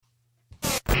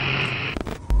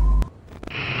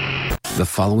The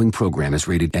following program is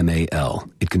rated MAL.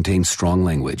 It contains strong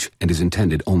language and is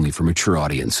intended only for mature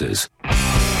audiences. Green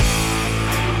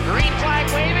flag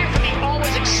waving for the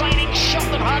always exciting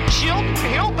Sheldon Hutchfield.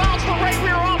 He'll bounce the right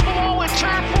rear off the wall in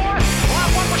turn 4. We'll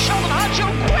have one for Sheldon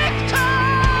Hutchfield. Quick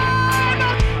time!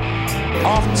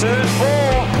 Off turn 4.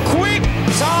 Quick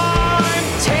time.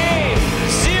 10,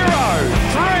 0,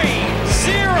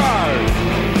 3, 0.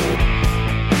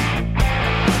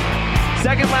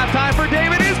 Second lap time for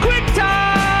David is quick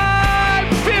time.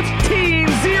 15,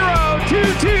 0, 2,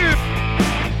 2.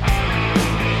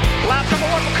 Lap number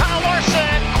 1 for Kyle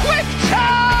Larson. Quick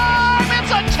time!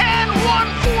 It's a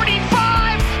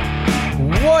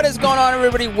 10-145. What is going on,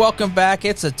 everybody? Welcome back.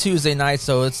 It's a Tuesday night,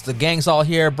 so it's the gang's all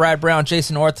here. Brad Brown,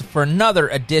 Jason Orth for another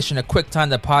edition of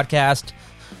QuickTime, the podcast.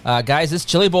 Guys, it's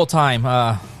Chili Bowl time.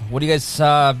 What have you guys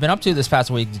been up to this past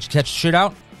week? Did you catch the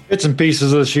shootout? Bits and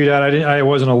pieces of the shootout. I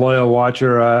wasn't a loyal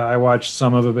watcher. I watched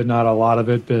some of it, but not a lot of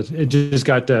it. But it just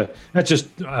got to – that's just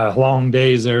long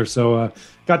days there. So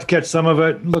got to catch some of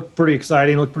it. Looked pretty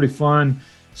exciting. Looked pretty fun.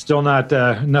 Still not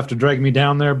enough to drag me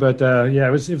down there. But, yeah,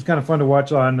 it was kind of fun to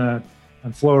watch on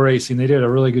Flow Racing. They did a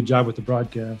really good job with the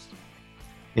broadcast.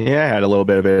 Yeah, I had a little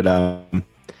bit of it.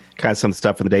 Kind of some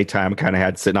stuff in the daytime. Kind of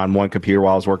had sitting on one computer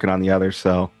while I was working on the other.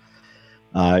 So –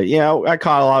 I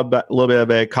caught a little bit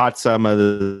of it, caught some of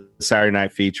the Saturday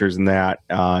night features and that.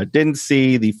 Didn't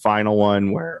see the final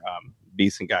one where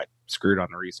Beeson got screwed on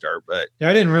the restart, but yeah,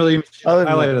 I didn't really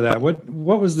highlight that.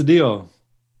 What was the deal?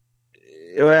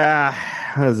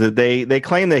 They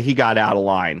claim that he got out of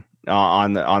line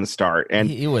on the start, and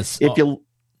he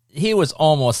was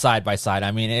almost side by side.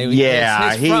 I mean,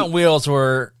 his front wheels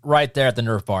were right there at the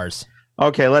Nerf bars.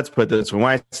 Okay, let's put this when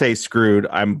I say screwed,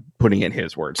 I'm putting in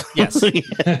his words. Yes.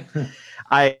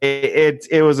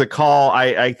 It was a call.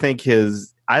 I think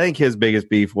his biggest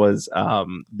beef was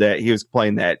that he was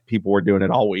playing that people were doing it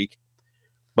all week,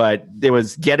 but it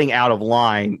was getting out of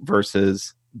line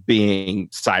versus being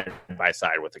side by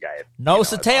side with the guy.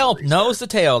 Nose to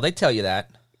tail. They tell you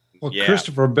that. Well, yeah.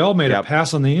 Christopher Bell made a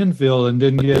pass on the infield and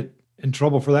didn't get in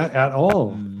trouble for that at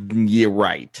all. Yeah,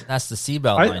 right. That's the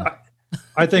seatbelt line.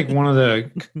 I think one of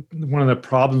the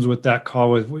problems with that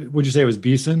call was, would you say it was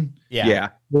Beeson? Yeah.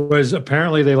 Was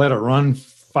apparently they let it run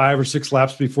 5 or 6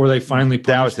 laps before they finally punished.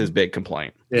 That was his big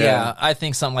complaint. Yeah, I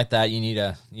think something like that. You need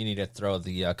to throw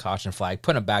the caution flag,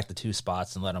 put him back to 2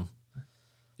 spots, and let him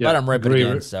rip it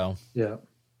again. So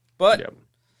but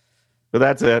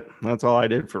that's it. That's all I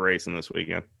did for racing this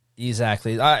weekend.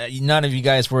 Exactly. None of you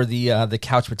guys were the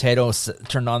couch potatoes.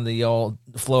 Turned on the old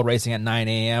Flow Racing at 9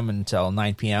 a.m. until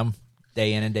 9 p.m.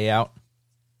 Day in and day out.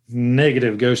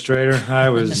 Negative, Ghost Trader. I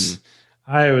was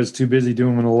too busy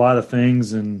doing a lot of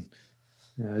things, and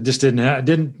just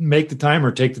didn't make the time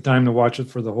or take the time to watch it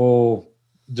for the whole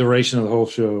duration of the whole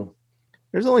show.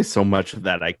 There's only so much of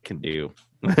that I can do.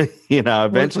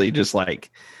 Eventually, just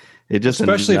like it just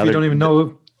especially if you don't even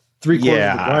know 3/4 of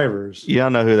the drivers. You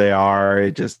don't know who they are.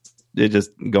 It just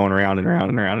going around and around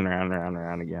and around and around and around and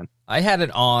around again. I had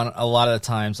it on a lot of the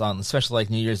times especially like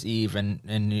New Year's Eve and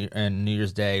New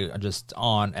Year's Day, just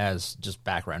on as just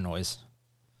background noise.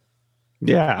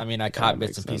 Yeah. I mean, I caught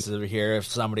bits and pieces over here.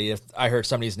 If I heard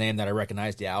somebody's name that I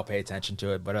recognized, I'll pay attention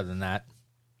to it. But other than that,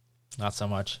 not so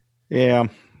much. Yeah.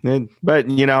 But,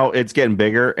 it's getting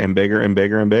bigger and bigger and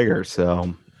bigger and bigger.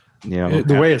 So,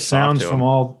 the way it sounds from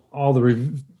all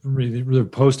the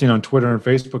posting on Twitter and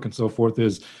Facebook and so forth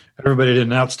is everybody did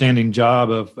an outstanding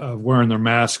job of wearing their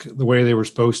mask the way they were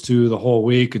supposed to the whole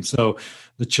week. And so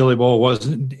the Chili Bowl was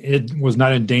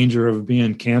not in danger of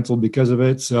being canceled because of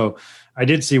it. So I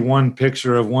did see one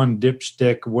picture of one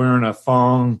dipstick wearing a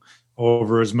thong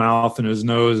over his mouth and his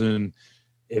nose. And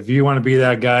if you want to be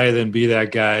that guy, then be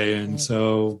that guy. And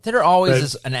so there always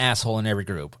is an asshole in every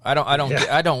group. I don't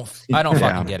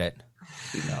fucking get it.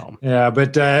 No. Yeah,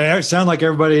 but it sounded like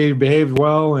everybody behaved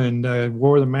well and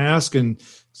wore the mask, and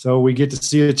so we get to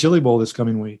see a Chili Bowl this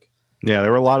coming week. Yeah,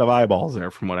 there were a lot of eyeballs there,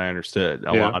 from what I understood.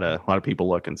 A lot of people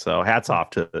looking. So hats off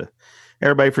to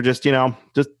everybody for just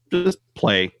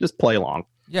play along.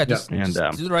 Yeah, just do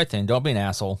the right thing. Don't be an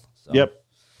asshole. So. Yep.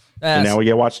 And now we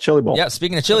get to watch Chili Bowl. Yeah,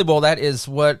 speaking of Chili Bowl, that is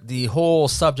what the whole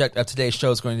subject of today's show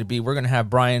is going to be. We're going to have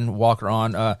Brian Walker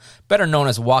on, better known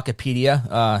as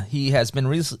Walkapedia. He has been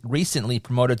recently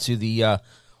promoted to the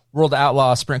World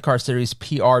Outlaw Sprint Car Series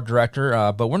PR director,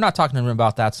 but we're not talking to him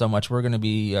about that so much. We're going to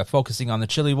be focusing on the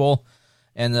Chili Bowl,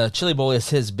 and the Chili Bowl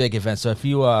is his big event. So if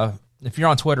you're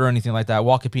on Twitter or anything like that,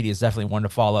 Walkapedia is definitely one to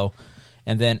follow.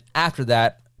 And then after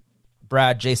that,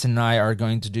 Brad, Jason, and I are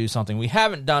going to do something we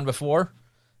haven't done before.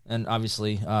 And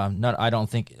obviously, I don't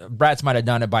think Brad's might have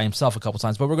done it by himself a couple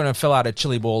times, but we're going to fill out a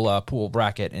Chili Bowl pool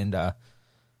bracket and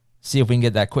See if we can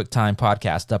get that QuickTime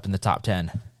podcast up in the top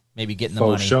 10. Maybe getting the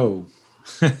money. Show.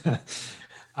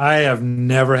 I have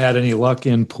never had any luck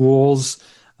in pools.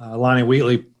 Lonnie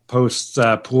Wheatley posts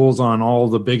pools on all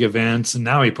the big events, and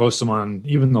now he posts them on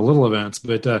even the little events.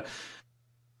 But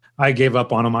I gave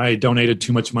up on them. I donated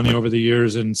too much money over the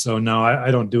years, and so no,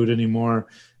 I don't do it anymore.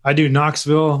 I do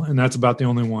Knoxville, and that's about the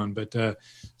only one. But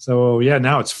so yeah,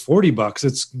 now it's $40.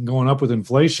 It's going up with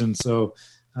inflation. So,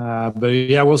 but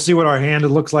yeah, we'll see what our hand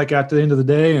looks like at the end of the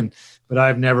day. But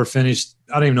I've never finished.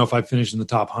 I don't even know if I finished in the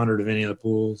top 100 of any of the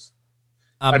pools.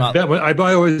 I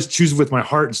always choose with my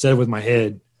heart instead of with my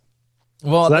head.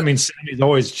 Well, so that means Sammy's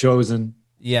always chosen.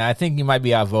 Yeah, I think you might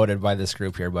be outvoted by this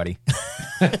group here, buddy.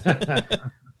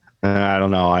 I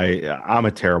don't know. I'm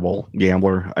a terrible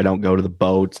gambler. I don't go to the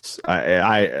boats.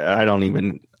 I don't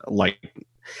even like.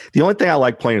 The only thing I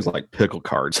like playing is like pickle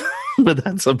cards, but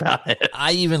that's about it.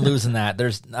 I even lose in that.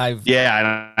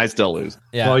 I still lose.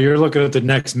 Yeah. Well, you're looking at the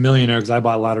next millionaire because I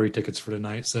bought lottery tickets for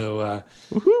tonight. So,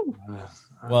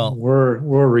 well,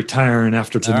 we're retiring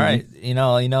after tonight. All right.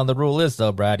 You know the rule is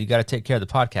though, Brad. You got to take care of the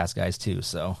podcast guys too.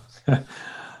 So.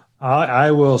 I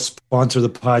will sponsor the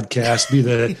podcast. Be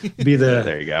the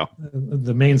there you go.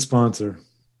 The main sponsor.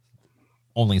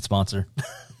 Only sponsor.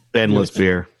 Endless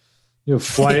beer. You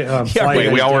fly.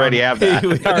 We already have that.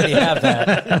 We already have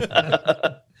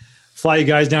that. Fly you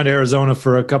guys down to Arizona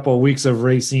for a couple of weeks of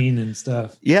racing and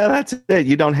stuff. Yeah, that's it.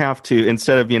 You don't have to.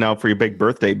 Instead of for your big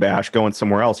birthday bash going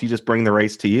somewhere else, you just bring the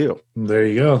race to you. There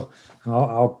you go.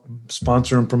 I'll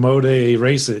sponsor and promote a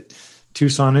race at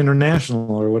Tucson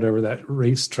International or whatever that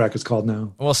racetrack is called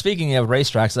now. Well, speaking of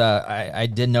racetracks, I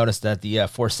did notice that the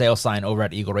for sale sign over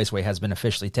at Eagle Raceway has been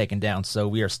officially taken down, so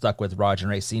we are stuck with Raj and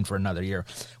Racine for another year,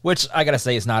 which I gotta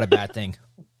say is not a bad thing.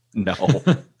 No.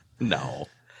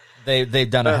 They've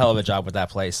done a hell of a job with that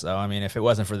place. So I mean, if it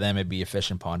wasn't for them, it'd be a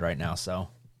fishing pond right now. So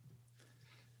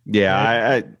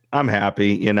yeah, I'm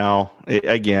happy.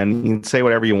 Again, you can say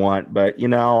whatever you want, but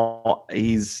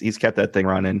he's kept that thing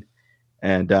running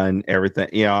and done everything.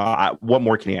 What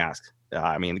more can you ask?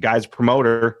 I mean, the guy's a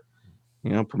promoter,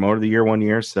 promoter of the year 1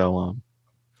 year. So,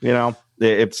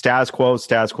 if status quo,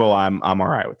 I'm all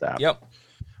right with that. Yep.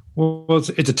 Well, it's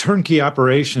a turnkey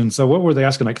operation. So what were they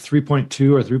asking? Like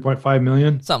 3.2 or 3.5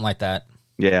 million? Something like that.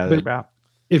 Yeah. They're about.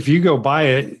 If you go buy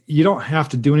it, you don't have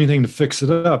to do anything to fix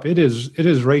it up. It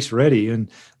is race ready.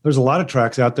 And there's a lot of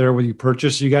tracks out there where you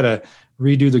purchase, you got to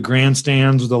redo the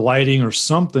grandstands or the lighting or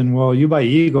something. Well, you buy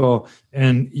Eagle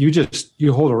and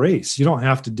you hold a race. You don't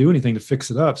have to do anything to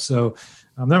fix it up. So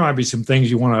there might be some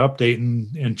things you want to update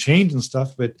and change and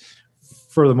stuff, but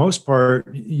for the most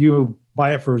part, you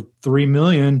buy it for $3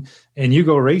 million and you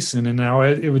go racing. And now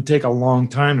it would take a long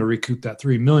time to recoup that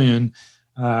 $3 million,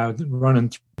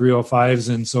 running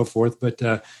 305s and so forth. But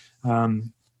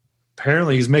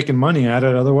apparently he's making money at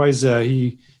it. Otherwise,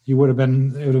 it would have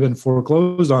been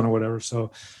foreclosed on or whatever.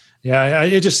 So yeah,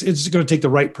 it's going to take the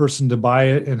right person to buy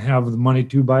it and have the money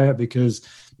to buy it, because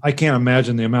I can't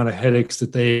imagine the amount of headaches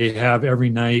that they have every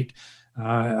night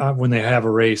when they have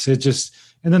a race.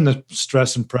 And then the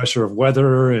stress and pressure of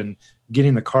weather and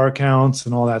getting the car counts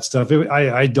and all that stuff.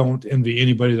 I don't envy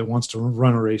anybody that wants to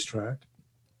run a racetrack.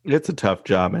 It's a tough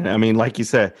job, man. I mean, like you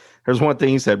said, there's one thing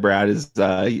you said, Brad, is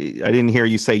I didn't hear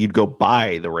you say you'd go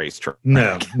buy the racetrack.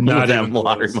 No, not even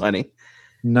lottery money.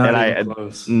 Not even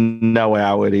close. No way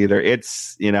I would either.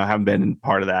 It's, haven't been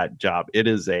part of that job. It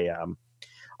is I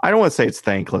don't want to say it's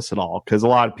thankless at all, because a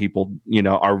lot of people,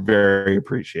 are very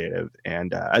appreciative,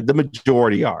 and the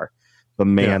majority are. But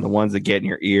man, the ones that get in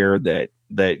your ear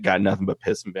that got nothing but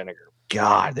piss and vinegar,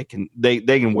 God, they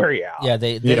can wear you out. Yeah,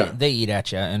 they eat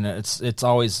at you, and it's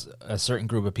always a certain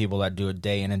group of people that do it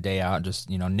day in and day out, just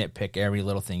nitpick every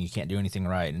little thing. You can't do anything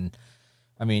right, and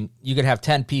I mean, you could have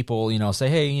 10 people, say,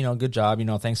 hey, good job,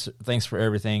 thanks for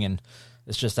everything, and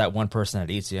it's just that one person that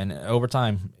eats you, and over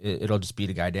time, it'll just beat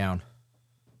a guy down.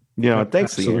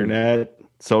 Thanks to the internet,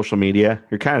 social media,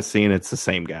 you're kind of seeing it's the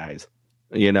same guys,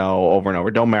 over and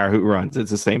over. Don't matter who runs,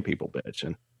 it's the same people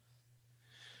bitching.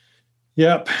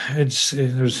 Yep,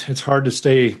 it's hard to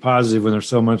stay positive when there's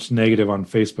so much negative on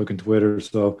Facebook and Twitter.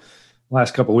 So,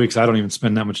 last couple of weeks, I don't even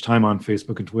spend that much time on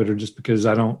Facebook and Twitter, just because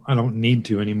I don't need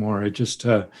to anymore. It just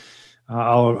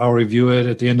I'll review it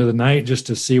at the end of the night just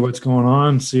to see what's going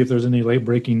on, see if there's any late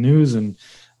breaking news, and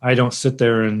I don't sit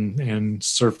there and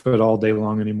surf it all day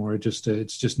long anymore.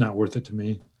 It's just not worth it to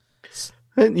me.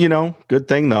 Good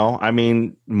thing though. I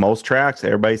mean, most tracks,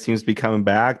 everybody seems to be coming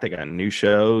back. They got new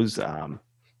shows.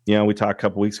 We talked a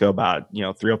couple weeks ago about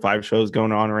 305 shows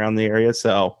going on around the area.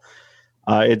 So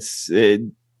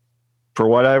for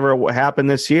whatever happened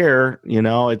this year,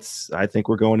 I think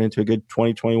we're going into a good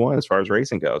 2021 as far as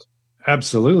racing goes.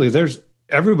 Absolutely.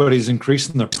 Everybody's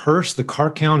increasing their purse. The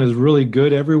car count is really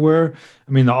good everywhere.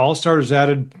 I mean, the All-Stars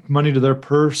added money to their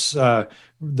purse,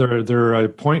 their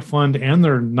point fund and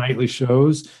their nightly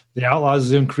shows. The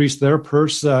Outlaws increased their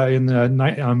purse in the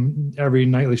night every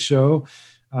nightly show.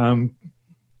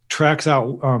 Tracks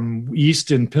out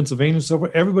east in Pennsylvania and so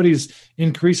forth. Everybody's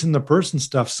increasing the purse and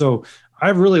stuff. So I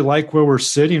really like where we're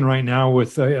sitting right now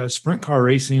with sprint car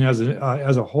racing as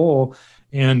a whole.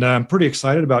 And I'm pretty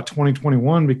excited about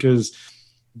 2021 because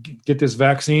get this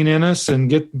vaccine in us and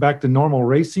get back to normal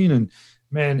racing. And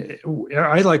man,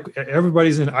 I like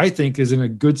I think is in a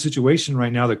good situation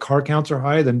right now. The car counts are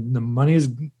high. The money is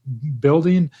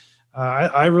building.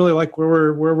 I really like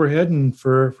where we're heading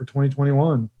for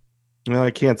 2021. Well,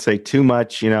 I can't say too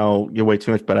much, you way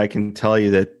too much, but I can tell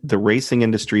you that the racing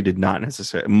industry did not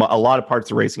necessarily, a lot of parts of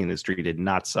the racing industry did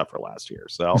not suffer last year.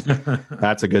 So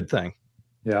that's a good thing.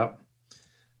 Yeah.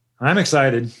 I'm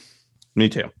excited. Me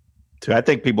too. I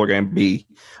think people are going to be,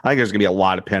 I think there's going to be a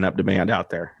lot of pent up demand out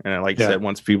there. And like I said,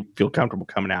 once people feel comfortable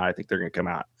coming out, I think they're going to come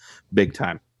out big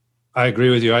time. I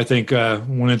agree with you. I think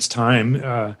when it's time,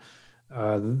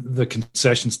 the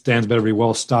concession stands better be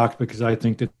well stocked because I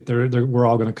think that we're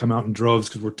all going to come out in droves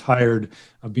because we're tired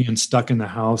of being stuck in the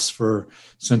house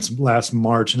since last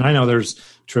March. And I know there's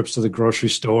trips to the grocery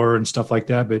store and stuff like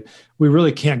that, but we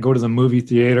really can't go to the movie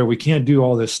theater. We can't do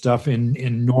all this stuff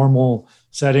in normal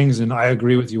settings. And I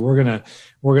agree with you. We're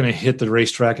gonna hit the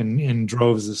racetrack in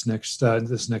droves this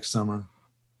next summer.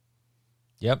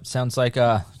 Yep, sounds like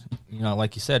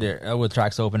like you said, with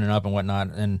tracks opening up and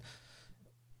whatnot, and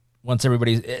once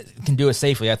everybody can do it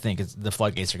safely, I think the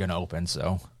floodgates are going to open.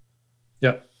 So,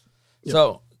 yep.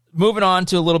 So moving on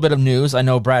to a little bit of news. I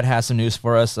know Brad has some news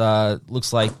for us.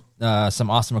 Looks like some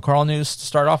Austin McCarl news to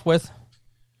start off with.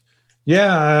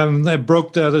 Yeah, that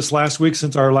broke this last week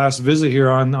since our last visit here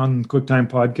on QuickTime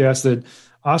Podcast that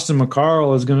Austin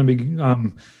McCarl is going to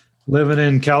be living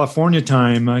in California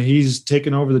time. He's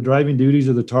taken over the driving duties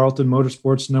of the Tarleton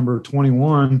Motorsports number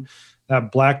 21.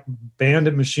 That black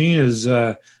Bandit machine is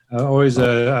always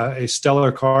a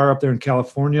stellar car up there in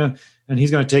California, and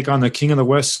he's going to take on the King of the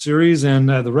West Series, and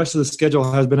the rest of the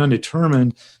schedule has been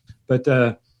undetermined. But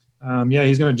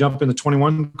he's going to jump in the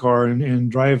 21 car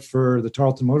and drive for the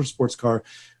Tarleton Motorsports car.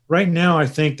 Right now, I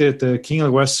think that the King of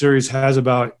the West Series has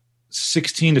about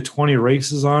 16 to 20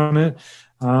 races on it.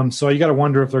 So you got to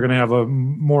wonder if they're going to have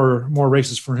more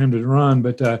races for him to run.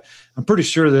 But I'm pretty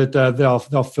sure that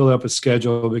they'll fill up his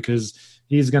schedule because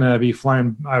he's going to be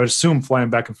flying, I would assume, flying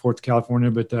back and forth to California.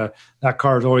 But that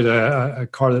car is always a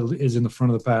car that is in the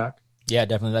front of the pack. Yeah,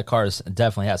 definitely. That car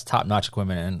definitely has top-notch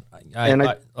equipment, and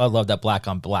I love that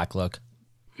black-on-black look.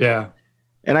 Yeah.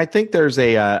 And I think there's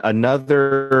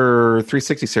another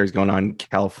 360 series going on in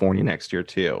California next year,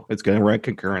 too. It's going to run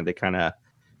concurrent. They kind of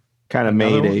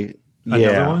made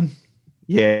another one?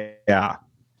 Yeah.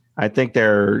 I think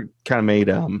they're kind of made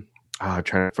I'm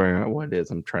trying to figure out what it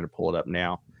is. I'm trying to pull it up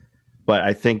now. But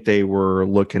I think they were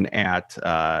looking at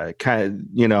a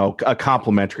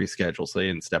complementary schedule so they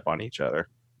didn't step on each other.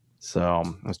 So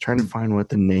I was trying to find what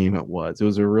the name it was. It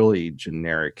was a really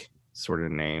generic sort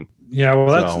of name. Yeah,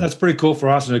 well, that's pretty cool for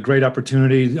us and a great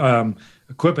opportunity.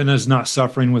 Equipment is not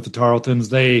suffering with the Tarletons.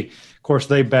 They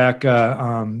back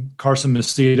Carson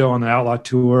Macedo on the Outlaw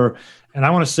Tour. And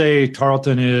I want to say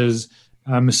Tarleton is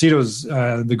Macedo's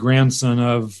the grandson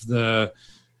of the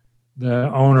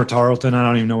owner Tarleton. I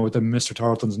don't even know what the Mr.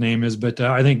 Tarleton's name is, but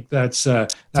I think that's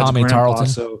Tommy Grandpa. Tarleton.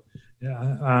 So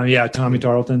Tommy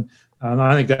Tarleton.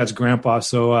 I think that's Grandpa.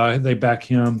 So they back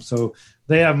him. So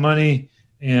they have money,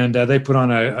 and they put on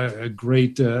a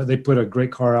great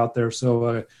car out there.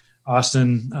 So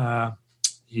Austin,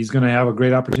 he's going to have a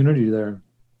great opportunity there.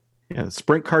 Yeah, the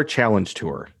Sprint Car Challenge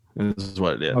Tour is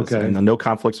what it is. Okay. And no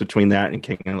conflicts between that and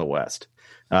King of the West.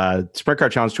 Sprint Car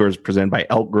Challenge Tour is presented by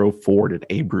Elk Grove Ford and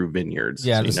Abreu Vineyards.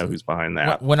 Yeah, so you know who's behind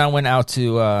that. When I went out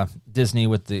to Disney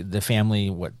with the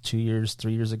family, 3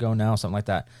 years ago now, something like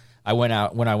that. When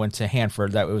I went to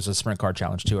Hanford, that was a Sprint Car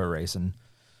Challenge Tour race, and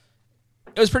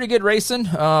it was pretty good racing.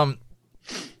 I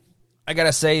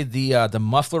gotta say the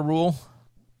muffler rule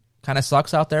kind of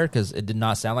sucks out there because it did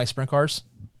not sound like sprint cars.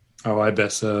 Oh, I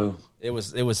bet so. It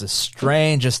was the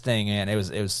strangest thing, and it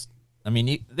was. I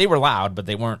mean, they were loud, but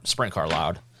they weren't sprint car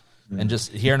loud. And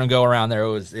just hearing them go around there,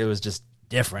 it was just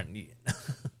different.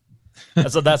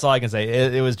 That's all I can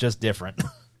say. It was just different.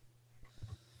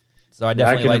 So I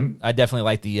definitely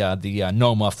like the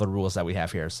no muffler rules that we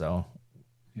have here. So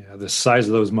yeah, the size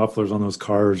of those mufflers on those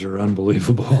cars are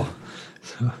unbelievable.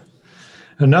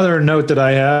 Another note that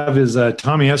I have is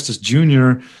Tommy Estes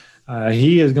Jr.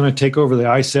 He is going to take over the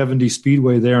I-70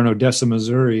 Speedway there in Odessa,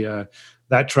 Missouri.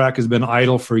 That track has been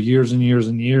idle for years and years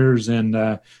and years. And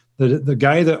the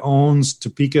guy that owns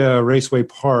Topeka Raceway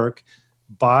Park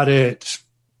bought it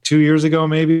 2 years ago,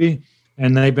 maybe,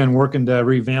 and they've been working to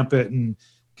revamp it. And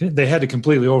they had to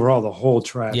completely overhaul the whole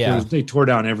track. Yeah. They tore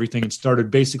down everything and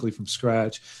started basically from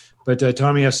scratch. But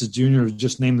Tommy Estes Jr. was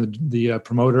just named the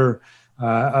promoter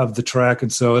of the track,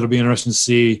 and so it'll be interesting to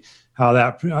see how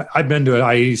that. I've been to an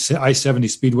I-70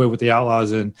 Speedway with the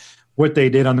Outlaws, and what they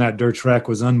did on that dirt track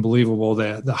was unbelievable.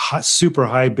 The super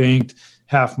high banked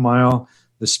half mile,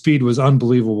 the speed was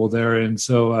unbelievable there, and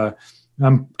so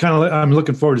I'm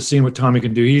looking forward to seeing what Tommy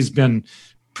can do. He's been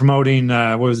promoting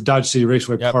Dodge City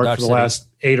Raceway Park Dodge for the City. last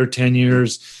 8 or 10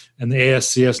 years, and the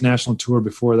ASCS National Tour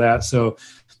before that. So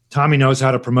Tommy knows how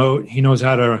to promote. He knows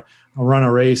how to run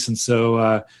a race, and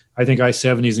so I think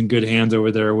I-70 is in good hands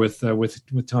over there with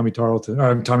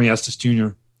Tommy Estes Jr.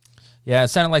 Yeah, it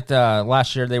sounded like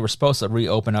last year they were supposed to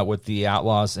reopen up with the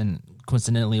Outlaws, and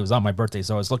coincidentally it was on my birthday,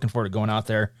 so I was looking forward to going out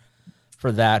there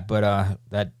for that. But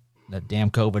that damn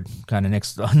COVID kind of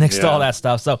nixed all that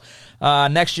stuff. So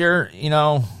next year,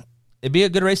 it'd be a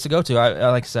good race to go to.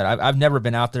 Like I said, I've never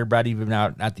been out there, Brad, even been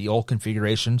out at the old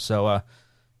configuration, so it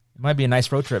might be a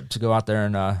nice road trip to go out there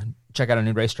and check out a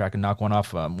new racetrack and knock one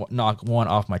off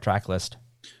my track list.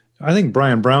 I think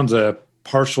Brian Brown's a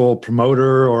partial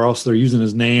promoter, or else they're using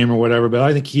his name or whatever, but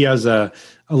I think he has a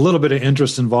little bit of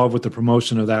interest involved with the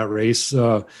promotion of that race.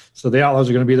 So the Outlaws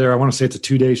are going to be there. I want to say it's a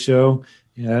 2-day show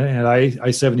at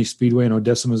I-70 Speedway in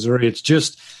Odessa, Missouri. It's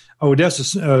just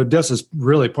Odessa's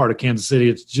really part of Kansas City.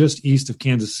 It's just east of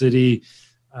Kansas City.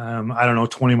 I don't know,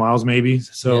 20 miles maybe.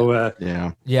 So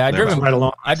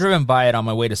I driven by it on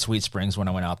my way to Sweet Springs when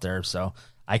I went out there. So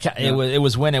it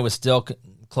was when it was still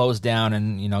closed down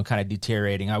and kind of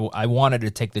deteriorating. I wanted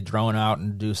to take the drone out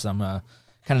and do some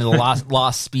kind of the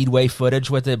lost speedway footage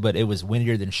with it, but it was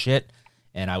windier than shit,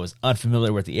 and I was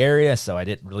unfamiliar with the area, so I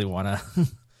didn't really want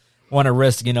to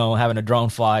risk having a drone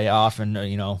fly off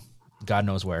and God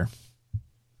knows where.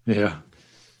 Yeah,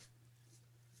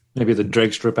 maybe the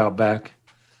drag strip out back.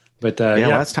 But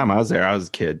last time I was there, I was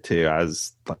a kid too. I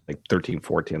was like 13,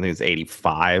 14. I think it was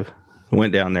 85.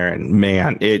 Went down there, and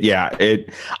man,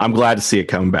 I'm glad to see it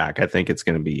come back. I think it's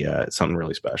going to be something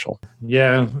really special.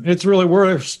 Yeah,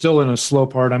 we're still in a slow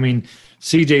part. I mean,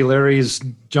 CJ Larry's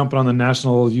jumping on the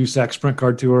National USAC Sprint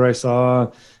Car Tour. I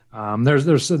saw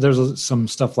there's some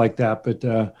stuff like that, but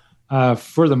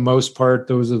for the most part,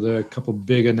 those are the couple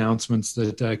big announcements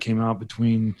that came out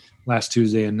between last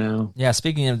Tuesday and now. Yeah,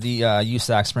 speaking of the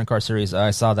USAC Sprint Car Series,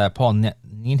 I saw that Paul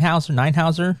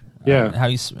Nienhauser. Yeah,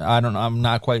 I don't know. I'm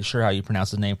not quite sure how you pronounce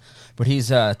his name, but he's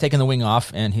taking the wing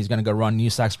off, and he's going to go run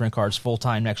USAC Sprint Cars full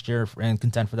time next year and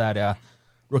contend for that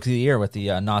Rookie of the Year with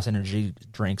the NOS Energy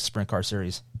Drink Sprint Car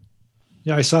Series.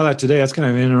 Yeah, I saw that today. That's kind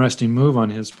of an interesting move on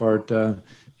his part.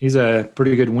 He's a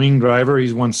pretty good wing driver.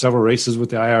 He's won several races with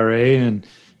the IRA and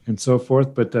so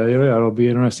forth. But it'll be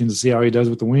interesting to see how he does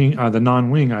with the wing, the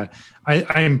non-wing.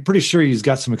 I'm pretty sure he's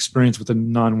got some experience with the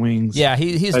non-wings. Yeah,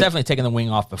 he's definitely taken the wing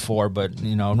off before, but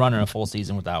running a full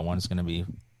season with that one is going to be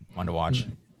fun to watch.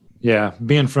 Yeah,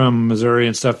 being from Missouri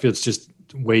and stuff, it's just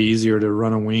way easier to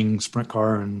run a wing sprint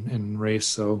car and race.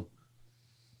 So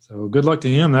good luck to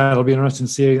him. That'll be interesting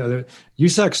to see.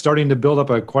 USAC's starting to build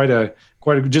up quite a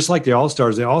just like the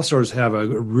All-Stars. The All-Stars have a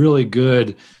really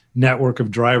good network of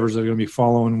drivers that are going to be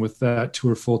following with that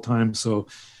tour full time. So,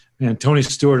 man, Tony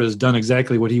Stewart has done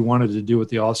exactly what he wanted to do with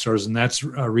the All-Stars, and that's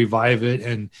revive it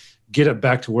and get it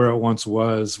back to where it once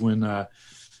was when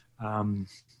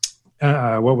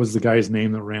what was the guy's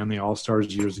name that ran the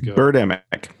All-Stars years ago? Bert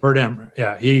Emmerich.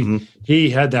 Yeah, he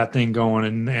had that thing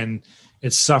going, and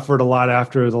it suffered a lot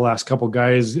after the last couple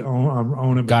guys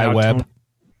own it. Guy Webb.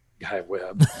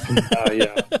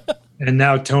 Yeah. And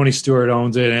now Tony Stewart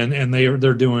owns it, and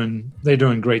they're doing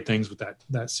great things with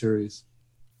that series.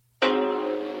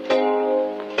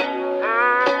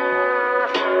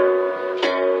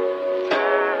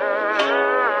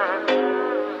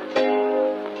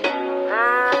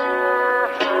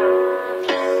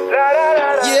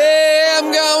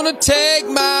 Take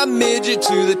my midget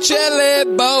to the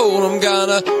Chili Bowl. I'm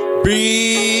gonna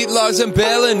beat Larson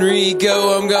Bell and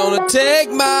Rico. I'm gonna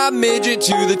take my midget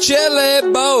to the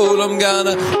Chili Bowl. I'm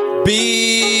gonna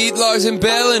beat Larson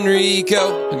Bell and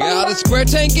Rico. I got a square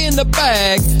tank in the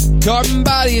bag, carbon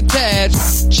body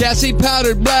attached, chassis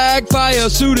powdered black, fire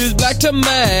suit is black to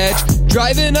match.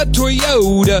 Driving a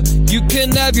Toyota, you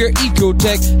can have your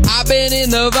Ecotech. I've been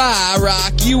in the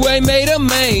Virock, you ain't made a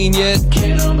main yet.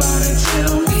 Can't nobody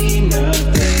tell me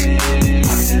nothing.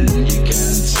 You can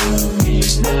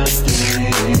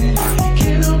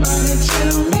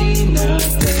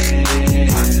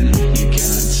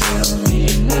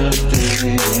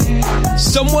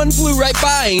right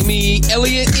by me.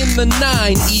 Elliott in the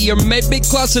 9E, or maybe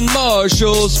Clausen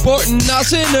Marshall, sporting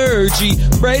nice energy.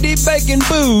 Brady Bacon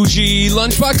Bougie,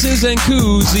 lunchboxes and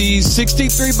koozies.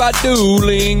 63 by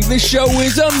dueling, this show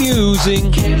is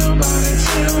amusing. Can't nobody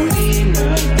tell me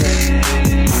nothing.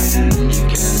 You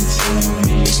can't tell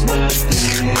me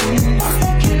nothing.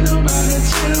 Can't nobody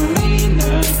tell me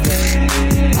nothing.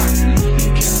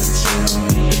 You can't tell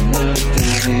me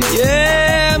nothing.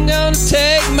 Yeah, I'm gonna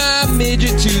take my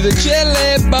midget to the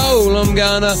Chili Bowl. I'm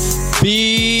gonna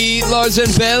beat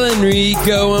Larson Bell and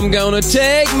Rico. I'm gonna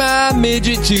take my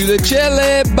midget to the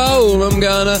Chili Bowl. I'm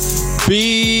gonna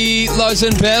beat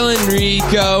Larson Bell and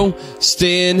Rico.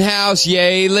 Stenhouse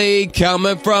Yaley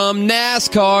coming from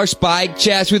NASCAR. Spike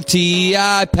chats with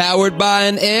T.I. powered by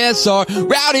an SR.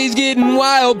 Rowdy's getting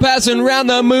wild, passing around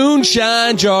the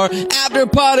moonshine jar. After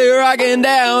party rocking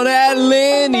down at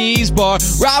Lenny's bar.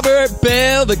 Robert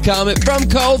Bell, the comet from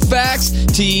Colfax.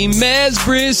 T-Mez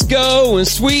Briscoe and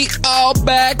Sweet all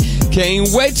back. Can't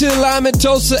wait till I'm in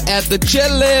Tulsa at the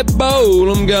Chili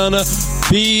Bowl. I'm gonna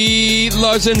beat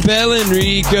Larson Bell and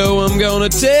Rico. I'm gonna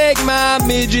take my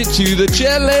midget to the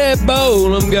Chili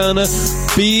Bowl. I'm gonna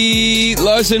beat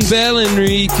Larson Bell and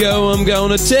Rico. I'm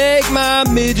gonna take my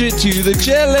midget to the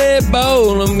Chili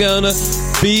Bowl. I'm gonna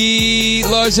beat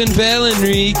Larson Bell and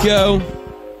Rico.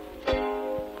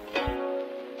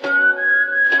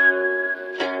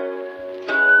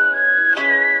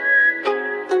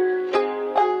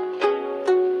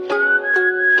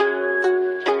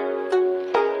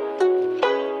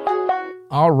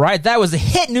 All right, that was a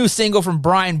hit new single from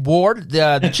Brian Ward,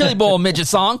 the Chili Bowl midget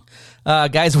song.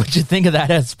 Guys, what'd you think of that?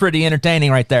 That's pretty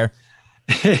entertaining right there.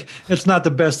 It's not the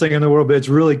best thing in the world, but it's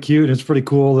really cute. It's pretty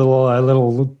cool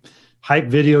little hype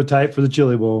video type for the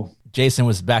Chili Bowl. Jason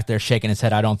was back there shaking his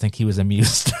head. I don't think he was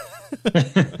amused.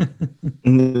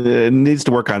 Needs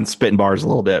to work on spitting bars a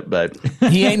little bit, but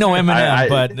he ain't no Eminem,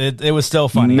 but it was still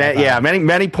funny.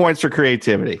 Many points for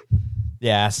creativity.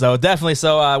 Yeah, so definitely.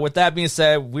 So with that being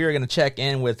said, we're going to check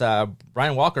in with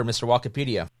Brian Walker, Mr.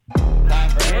 Walkapedia.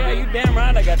 Yeah, you damn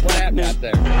right I got what happened out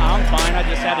there. I'm fine. I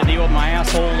just had to deal with my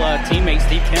asshole teammates,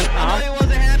 Steve Kent. He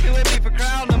wasn't happy with me for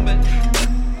crowding him, but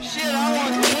shit, I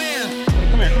wanted to win.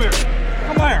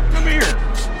 Come here.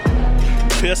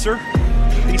 Pisser.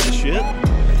 Piece of shit.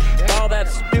 All that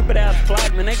stupid-ass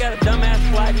flagman. They got a dumb-ass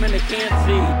flagman that can't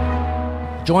see.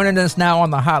 Joining us now on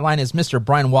the hotline is Mr.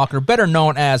 Brian Walker, better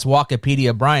known as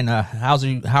Walkapedia. Brian,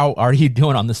 how are you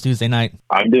doing on this Tuesday night?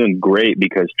 I'm doing great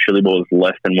because Chili Bowl is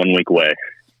less than 1 week away.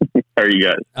 How are you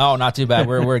guys? Oh, not too bad.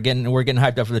 We're getting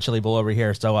hyped up for the Chili Bowl over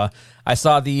here. So I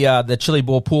saw the Chili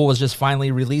Bowl pool was just finally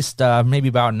released maybe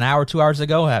about an hour, 2 hours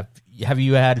ago. Have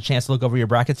you had a chance to look over your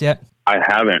brackets yet? I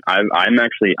haven't. I'm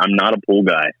not a pool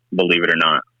guy, believe it or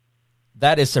not.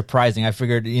 That is surprising. I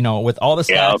figured, with all the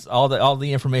stats, all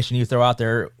the information you throw out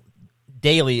there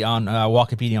daily on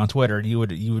Walkapedia on Twitter, you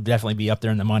would definitely be up there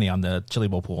in the money on the Chili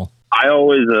Bowl pool. I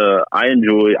always I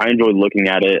enjoy looking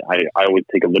at it. I always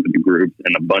take a look at the groups,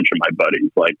 and a bunch of my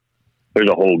buddies, like there's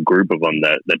a whole group of them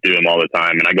that do them all the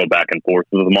time, and I go back and forth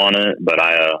with them on it. But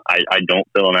I don't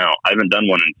fill them out. I haven't done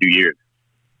one in 2 years.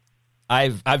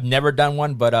 I've never done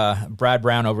one, but Brad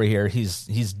Brown over here,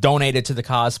 he's donated to the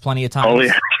cause plenty of times. Oh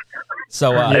yeah.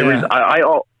 So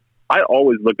I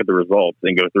always look at the results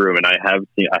and go through them, and I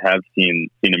have seen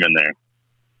them in there.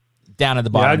 Down at the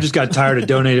bottom. Yeah, I just got tired of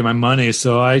donating my money,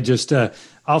 so I just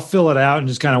I'll fill it out and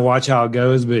just kind of watch how it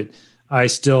goes, but I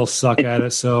still suck at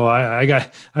it. So I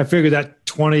figured that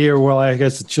 20-year, well, I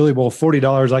guess the Chili Bowl,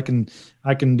 $40,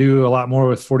 I can do a lot more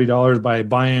with $40 by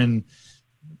buying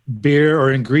beer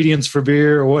or ingredients for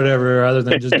beer or whatever, other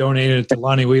than just donating it to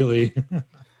Lonnie Wheatley.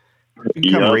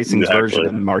 Become racing's version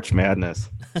of March Madness.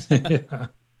 Yeah.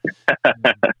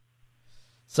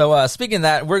 So speaking of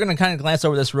that, we're going to kind of glance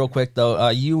over this real quick, though.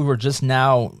 You were just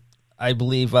now, I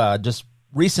believe, just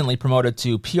recently promoted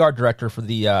to PR director for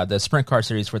the sprint car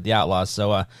series for the Outlaws.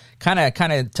 So kind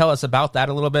of tell us about that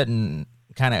a little bit and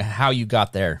kind of how you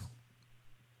got there.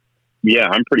 Yeah,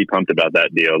 I'm pretty pumped about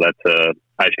that deal. That's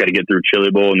I just got to get through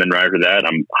Chili Bowl, and then right after that,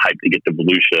 I'm hyped to get to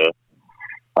Volusia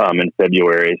in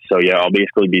February. So yeah, I'll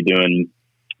basically be doing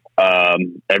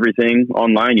everything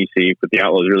online you see with the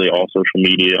Outlaws, really all social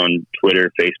media on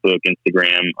Twitter, Facebook,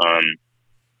 Instagram,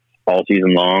 all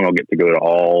season long. I'll get to go to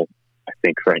all, I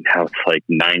think right now it's like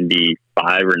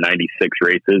 95 or 96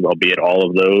 races. I'll be at all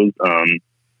of those.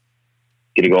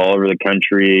 Get to go all over the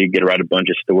country, get to write a bunch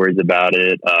of stories about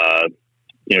it.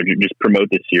 Just promote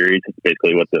the series. It's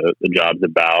basically what the job's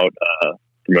about.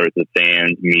 Promote it to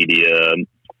fans, media,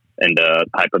 and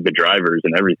hype up the drivers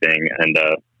and everything. And,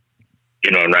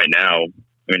 and right now,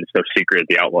 I mean, it's no secret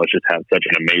the Outlaws just have such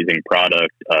an amazing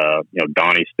product.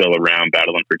 Donnie's still around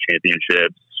battling for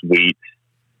championships.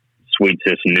 Sweet's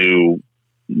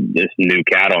this new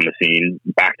cat on the scene,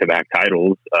 back-to-back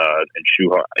titles, and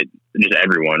Shuhar, just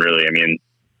everyone really. I mean,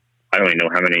 I don't even know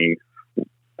how many.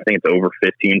 I think it's over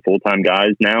 15 full-time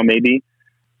guys now, maybe.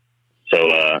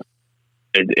 So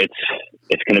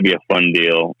it's going to be a fun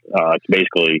deal. It's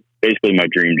basically my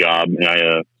dream job, and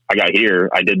I got here.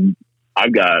 I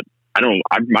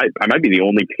might be the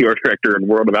only PR director in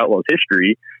World of Outlaws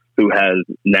history who has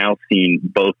now seen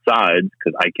both sides,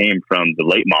 because I came from the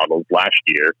late models last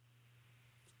year.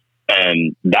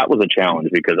 And that was a challenge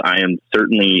because I am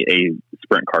certainly a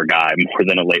sprint car guy more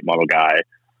than a late model guy.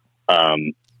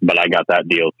 But I got that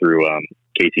deal through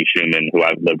Casey Schumann, who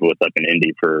I've lived with up in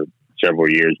Indy for several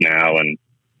years now. And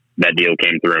that deal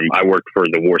came through him. I worked for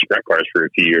the War Sprint Cars for a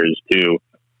few years too.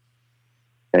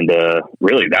 And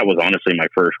really, that was honestly my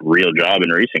first real job in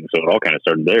racing. So it all kind of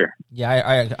started there.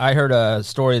 Yeah, I heard a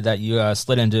story that you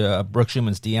slid into Brooke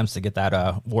Schumann's DMs to get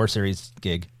that War Series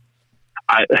gig.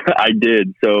 I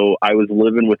did. So I was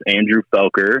living with Andrew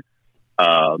Felker,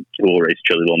 who will race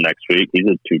Chili Bowl next week. He's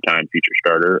a 2-time feature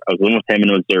starter. I was living with him in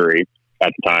Missouri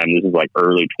at the time. This is like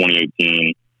early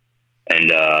 2018.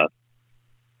 And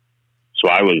so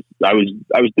I was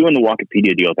doing the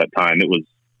Walkapedia deal at that time. It was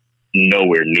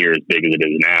nowhere near as big as it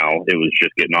is now. It was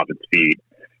just getting off its feet.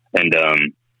 And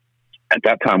at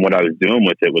that time, what I was doing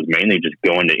with it was mainly just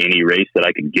going to any race that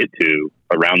I could get to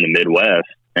around the Midwest.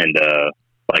 And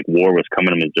like War was coming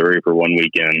to Missouri for one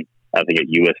weekend, I think at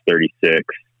US 36,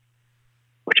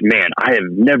 which, man, I have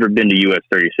never been to US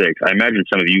 36. I imagine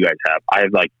some of you guys have. I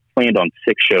have like planned on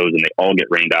 6 shows and they all get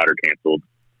rained out or canceled.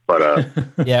 But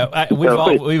yeah,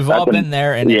 we've all been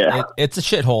there, and yeah. It's a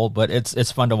shithole, but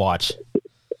it's fun to watch.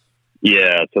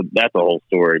 Yeah, so that's a whole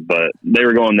story. But they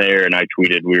were going there, and I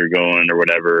tweeted we were going or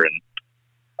whatever, and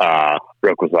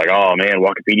Brooke was like, "Oh man,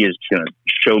 Walkapedia is just gonna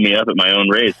show me up at my own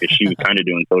race," because she was kind of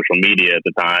doing social media at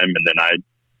the time. And then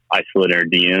I slid in her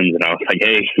DMs, and I was like,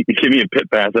 "Hey, give me a pit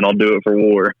pass, and I'll do it for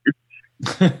War."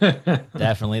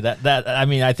 Definitely. That I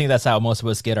mean, I think that's how most of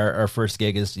us get our first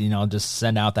gig is, just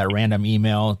send out that random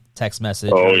email, text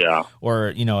message, or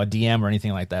a DM or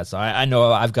anything like that. So I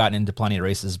know I've gotten into plenty of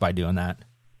races by doing that.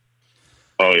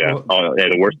 Oh yeah.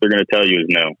 The worst they're going to tell you is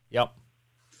no. Yep.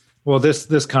 Well,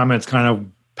 this comment's kind of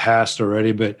past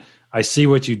already, but I see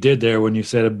what you did there when you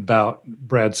said about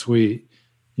Brad Sweet.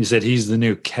 You said he's the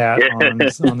new cat on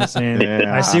the sand.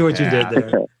 Yeah. I see what you did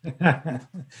there.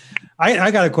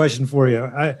 I got a question for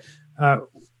you.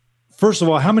 First of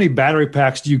all, how many battery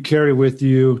packs do you carry with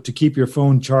you to keep your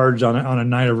phone charged on a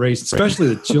night of race,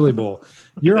 especially the Chili Bowl?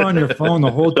 You're on your phone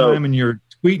the whole time and you're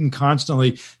tweeting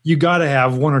constantly. You got to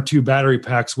have 1 or 2 battery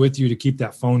packs with you to keep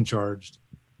that phone charged.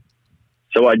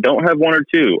 So I don't have 1 or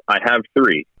 2. I have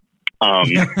 3.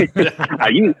 I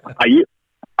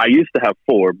used to have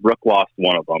 4. Brooke lost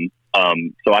one of them.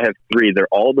 So I have 3. They're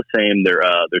all the same. They're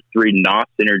 3 NOS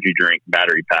energy drink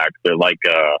battery packs. They're like,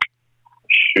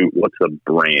 what's the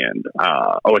brand?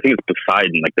 I think it's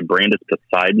Poseidon. Like the brand is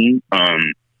Poseidon.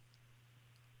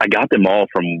 I got them all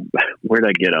from, where'd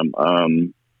I get them?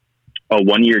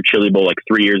 1 year Chili Bowl, like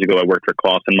 3 years ago, I worked for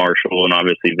Clausen Marshall, and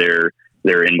obviously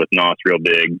they're in with NOS real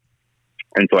big.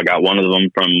 And so I got one of them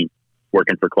from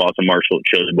working for Clausen Marshall at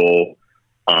Chili Bowl.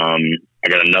 I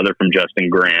got another from Justin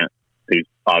Grant, who's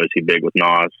obviously big with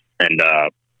NOS, and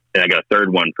I got a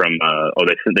third one from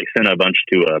they sent a bunch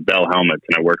to Bell helmets,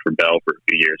 and I worked for Bell for a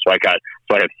few years. So I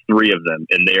have 3 of them,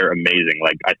 and they're amazing.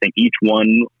 Like I think each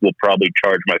one will probably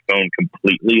charge my phone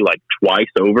completely, like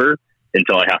twice over,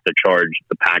 until I have to charge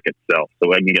the pack itself,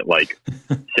 so I can get like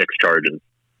 6 charges.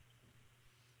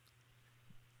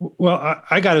 Well,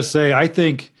 I got to say, I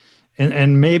think,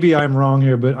 and maybe I'm wrong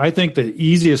here, but I think the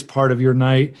easiest part of your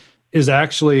night is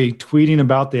actually tweeting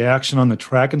about the action on the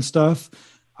track and stuff.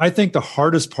 I think the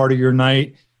hardest part of your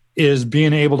night is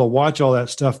being able to watch all that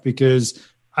stuff, because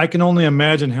I can only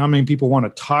imagine how many people want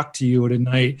to talk to you at a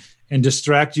night and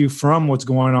distract you from what's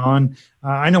going on.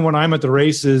 I know when I'm at the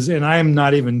races, and I'm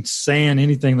not even saying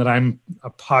anything that I'm a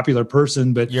popular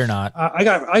person, but you're not. I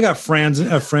got friends at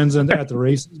the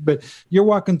races, but you're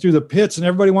walking through the pits and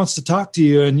everybody wants to talk to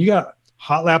you, and you got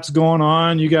hot laps going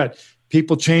on. You got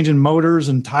people changing motors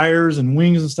and tires and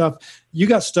wings and stuff. You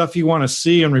got stuff you want to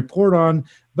see and report on,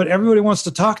 but everybody wants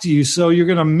to talk to you, so you're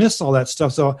going to miss all that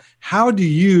stuff. So how do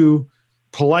you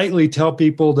politely tell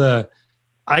people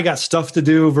I got stuff to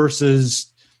do versus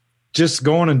just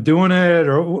going and doing it?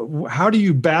 Or how do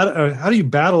you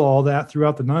battle all that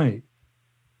throughout the night?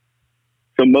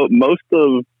 So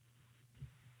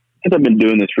since I've been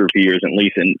doing this for a few years at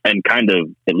least, and kind of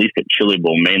at least at Chili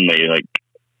Bowl mainly, like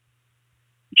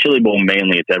Chili Bowl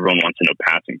mainly, it's everyone wants to know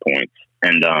passing points,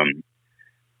 and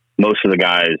most of the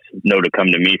guys know to come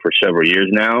to me for several years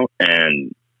now,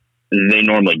 and they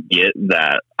normally get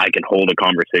that I can hold a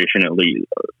conversation. At least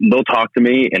they'll talk to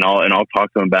me, and I'll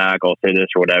talk to them back. I'll say this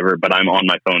or whatever, but I'm on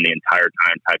my phone the entire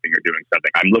time typing or doing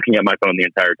something. I'm looking at my phone the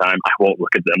entire time. I won't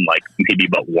look at them like maybe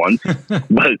but once,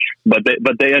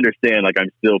 but they understand. Like, I'm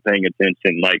still paying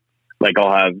attention. Like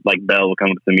I'll have, like, Bell will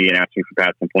come up to me and ask me for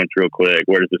passing points real quick.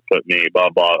 Where does this put me?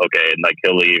 Blah blah. Okay, and like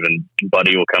he'll leave, and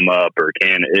Buddy will come up or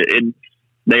Can.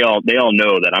 They all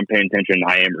know that I'm paying attention.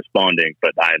 I am responding,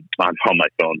 but I'm on my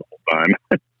phone the whole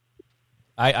time.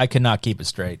 I cannot keep it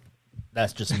straight.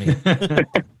 That's just me.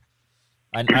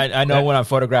 I know when I'm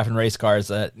photographing race cars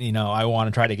that, I want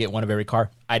to try to get one of every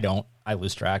car. I don't. I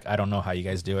lose track. I don't know how you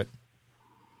guys do it.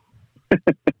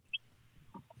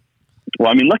 Well,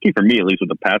 I mean, lucky for me, at least with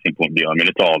the passing point deal. I mean,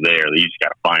 it's all there. You just got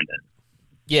to find it.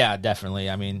 Yeah, definitely.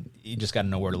 I mean, you just got to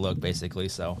know where to look, basically.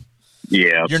 So.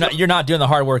 Yeah, you're not doing the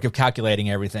hard work of calculating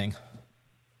everything.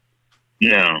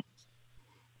 No.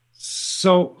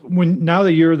 So now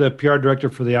that you're the PR director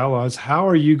for the Outlaws, how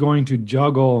are you going to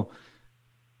juggle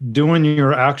doing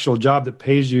your actual job that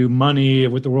pays you money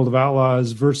with the World of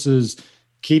Outlaws versus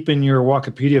keeping your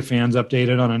Walkapedia fans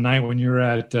updated on a night when you're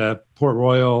at Port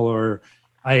Royal or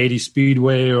I-80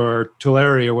 Speedway or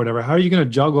Tulare or whatever? How are you going to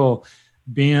juggle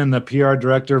being the PR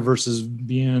director versus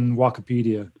being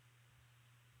Walkapedia?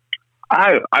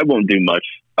 I won't do much.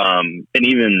 And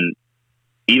even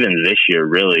this year,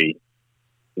 really,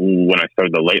 when I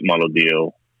started the late model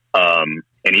deal, and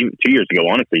even 2 years ago,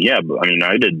 honestly, yeah, but I mean,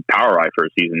 I did Power Eye for a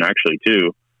season actually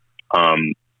too.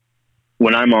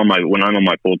 When I'm on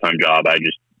my full-time job, I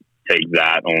just take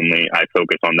that only. I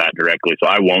focus on that directly. So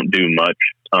I won't do much,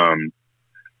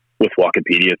 with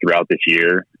Walkapedia throughout this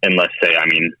year, unless I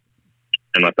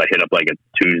hit up like a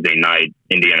Tuesday night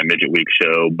Indiana Midget Week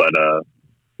show, but,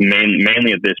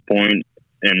 mainly at this point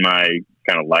in my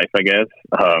kind of life, I guess,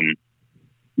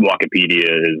 Walkapedia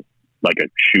is like a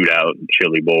shootout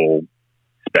Chili Bowl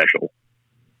special.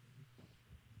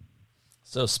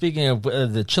 So speaking of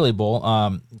the Chili Bowl,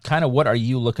 kind of what are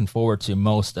you looking forward to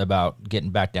most about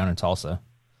getting back down in Tulsa?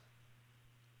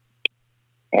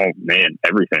 Oh man,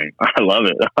 everything. I love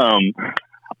it.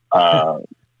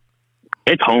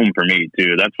 It's home for me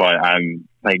too. That's why I'm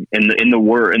like in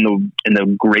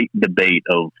the great debate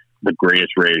of the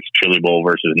greatest race, Chili Bowl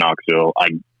versus Knoxville. I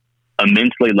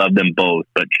immensely love them both,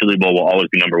 but Chili Bowl will always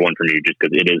be number one for me just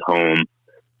because it is home.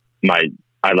 I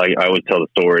always tell the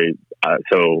story.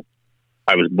 So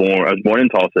I was born in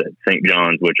Tulsa at St.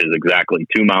 John's, which is exactly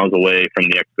 2 miles away from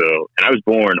the Expo, and I was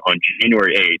born on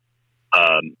January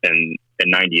 8th, in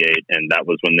 '98, and that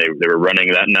was when they were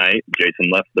running that night.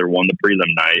 Jason Leffler won the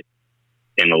prelim night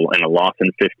in a loss in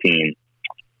 15.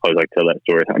 I always like to tell that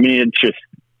story. I mean, it's just,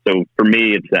 so for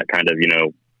me, it's that kind of,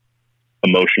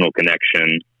 emotional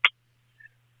connection.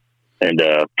 And,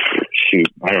 shoot,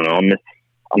 I don't know.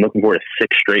 I'm looking forward to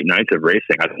 6 straight nights of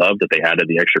racing. I love that they added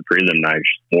the extra prelim night.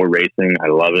 More racing. I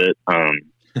love it.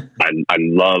 I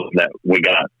love that we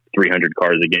got 300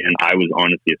 cars again. I was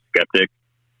honestly a skeptic.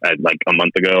 Like a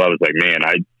month ago, I was like, man,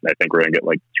 I think we're going to get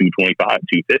like 225,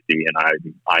 250. And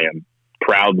I am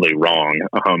proudly wrong.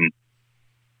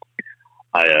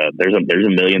 There's a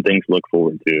million things to look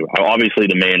forward to. Obviously,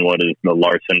 the main one is the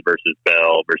Larson versus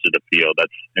Bell versus the field.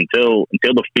 That's until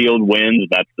the field wins.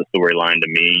 That's the storyline to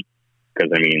me.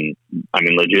 Because I mean,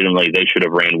 legitimately, they should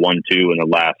have ran 1-2 in the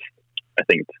last, I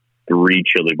think, 3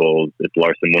 Chili Bowls if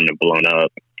Larson wouldn't have blown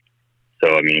up.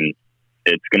 So I mean,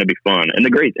 it's going to be fun. And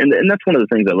and that's one of the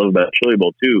things I love about Chili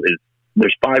Bowl too is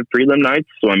there's 5 prelim nights.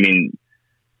 So I mean,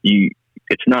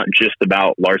 it's not just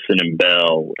about Larson and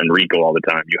Bell and Rico all the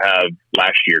time. You have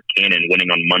last year Cannon winning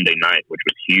on Monday night, which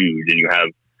was huge, and you have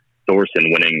Thorson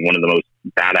winning one of the most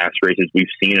badass races we've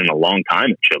seen in a long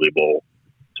time at Chili Bowl.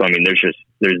 So I mean, there's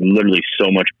literally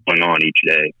so much going on each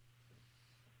day.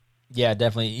 Yeah,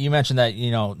 definitely. You mentioned that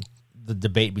the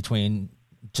debate between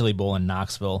Chili Bowl and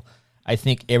Knoxville. I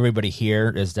think everybody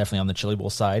here is definitely on the Chili Bowl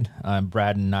side.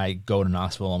 Brad and I go to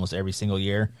Knoxville almost every single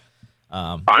year.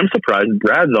 I'm surprised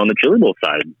Brad's on the Chili Bowl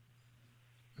side.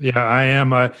 Yeah, I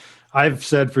am. I've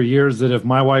said for years that if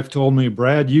my wife told me,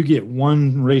 Brad, you get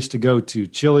one race to go to,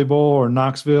 Chili Bowl or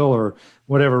Knoxville or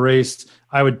whatever race,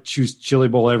 I would choose Chili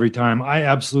Bowl every time. I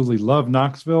absolutely love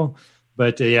Knoxville,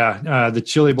 but the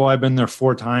Chili Bowl, I've been there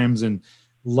 4 times and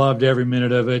loved every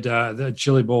minute of it. The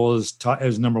Chili Bowl is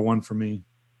number one for me.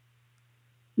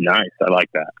 Nice. I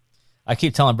like that. I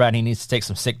keep telling Brad he needs to take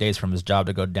some sick days from his job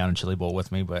to go down to Chili Bowl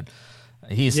with me, but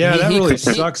that really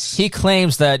sucks. He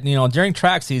claims that during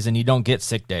track season you don't get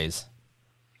sick days.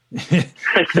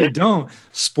 They don't.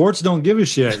 Sports don't give a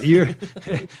shit.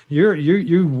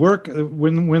 You work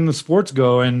when the sports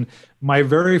go. And my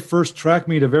very first track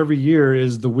meet of every year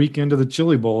is the weekend of the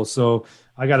Chili Bowl. So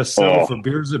I got to settle for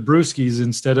beers at Brewski's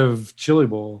instead of Chili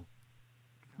Bowl.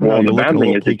 Well, the bad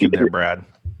thing is there, Brad.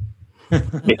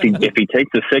 if he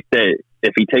takes a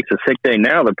sick day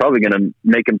now, they're probably going to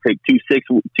make him take two sick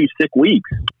weeks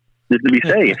just to be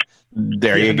safe.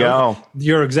 There you go.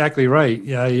 You're exactly right.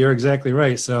 Yeah, you're exactly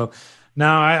right. So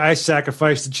now I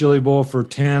sacrifice the Chili Bowl for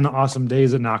 10 awesome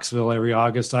days at Knoxville every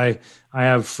August. I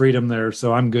have freedom there,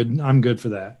 so I'm good. I'm good for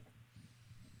that.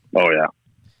 Oh yeah.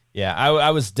 Yeah,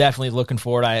 I was definitely looking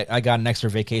forward. I got an extra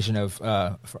vacation of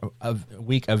a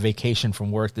week of vacation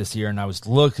from work this year, and I was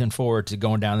looking forward to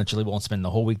going down to the Chili Bowl and spending the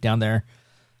whole week down there.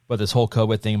 But this whole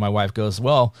COVID thing, my wife goes,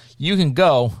 well, you can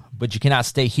go, but you cannot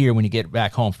stay here when you get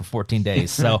back home for 14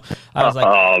 days. So I was like,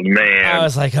 oh, man. I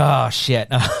was like, oh, shit.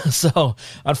 So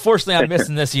unfortunately, I'm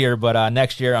missing this year, but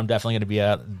next year I'm definitely going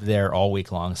to be there all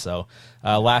week long. So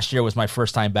last year was my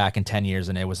first time back in 10 years,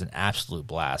 and it was an absolute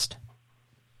blast.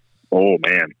 Oh,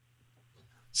 man.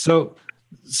 So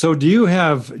do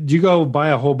you go buy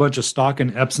a whole bunch of stock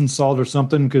in Epsom salt or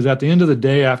something? Because at the end of the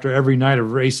day, after every night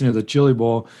of racing at the Chili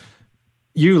Bowl,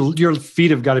 your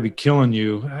feet have got to be killing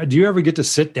you. Do you ever get to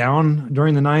sit down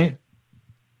during the night?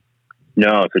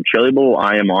 No. So Chili Bowl,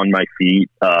 I am on my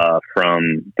feet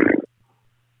from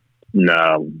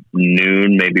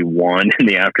noon, maybe 1 in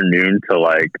the afternoon to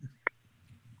like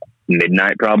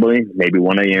midnight, probably maybe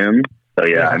 1 a.m. So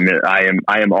yeah.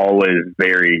 I am always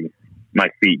my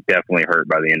feet definitely hurt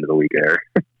by the end of the week there.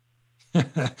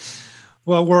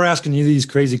 Well, we're asking you these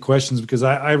crazy questions because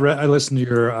I listened to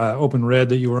your Open Red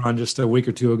that you were on just a week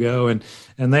or two ago, and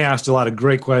they asked a lot of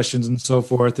great questions and so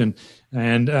forth, and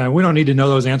we don't need to know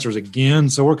those answers again.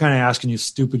 So we're kind of asking you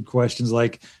stupid questions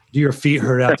like, do your feet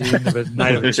hurt at the end of a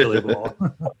night of a Chili Bowl?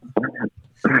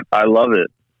 I love it.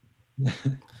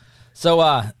 So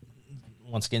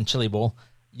once again, Chili Bowl.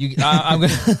 I'm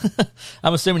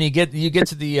assuming you get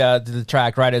to the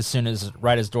track right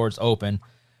as doors open.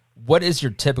 What is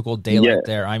your typical day like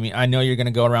there? I mean, I know you're going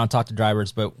to go around and talk to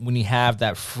drivers, but when you have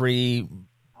that free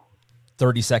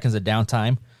 30 seconds of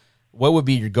downtime, what would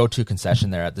be your go-to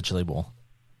concession there at the Chili Bowl?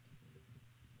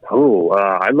 Oh,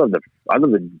 I love the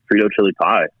Frito chili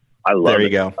pie. I love it. There you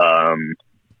go.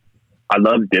 I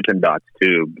love Dippin' Dots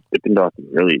too. Dippin' Dots is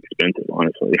really expensive,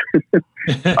 honestly.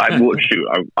 I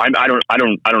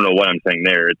don't know what I'm saying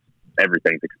there.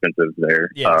 Everything's expensive there.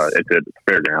 Yes. It's a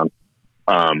fairground.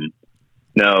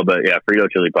 No, but yeah, Frito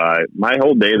chili pie. My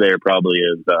whole day there probably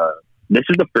is, this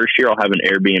is the first year I'll have an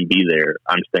Airbnb there.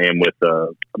 I'm staying with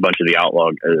a bunch of the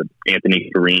Outlaw, Anthony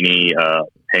Carini,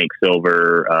 Hank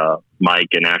Silver, Mike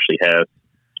and Ashley Hess.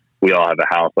 We all have a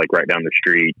house like right down the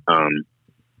street.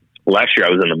 Last year I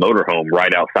was in the motorhome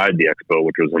right outside the expo,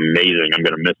 which was amazing. I'm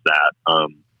going to miss that.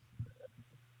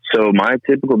 So my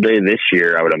typical day this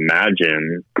year, I would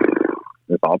imagine,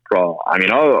 I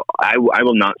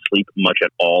will not sleep much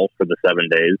at all for the 7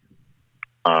 days.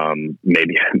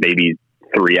 Maybe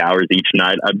 3 hours each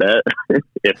night, I bet,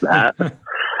 if that.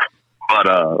 But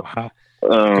I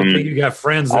think you got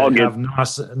friends that have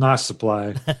NOS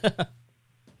supply.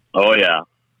 Oh yeah,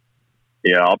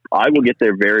 yeah. I will get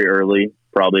there very early,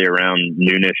 probably around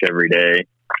noonish every day,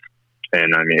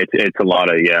 and I mean it's a lot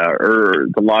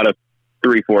of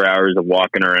 3-4 hours of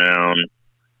walking around.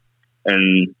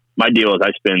 And my deal is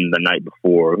I spend the night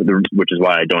before, which is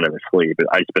why I don't ever sleep.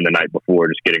 I spend the night before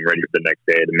just getting ready for the next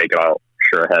day to make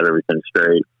sure I have everything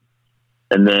straight.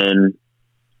 And then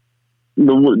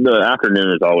the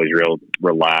afternoon is always real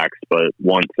relaxed, but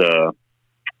once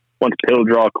pill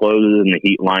draw closes and the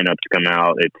heat lineups come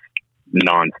out, it's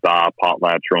nonstop, hot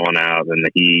laps rolling out and the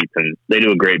heat, and they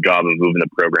do a great job of moving the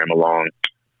program along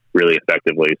really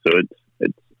effectively. So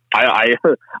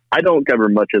I don't cover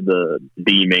much of the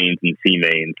D mains and C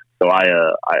mains, so I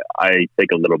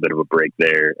take a little bit of a break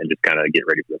there and just kind of get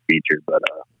ready for the feature, but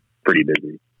pretty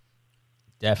busy.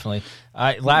 Definitely.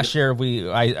 Last year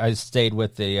I stayed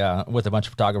with a bunch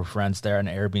of photographer friends there in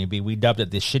an Airbnb. We dubbed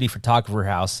it the Shitty Photographer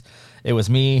House. It was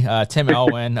me, Tim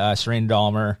Elwin, Serena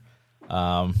Dahmer,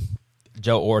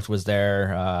 Joe Orth was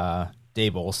there,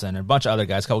 Dave Olson, and a bunch of other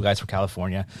guys, a couple guys from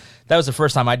California. That was the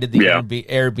first time I did the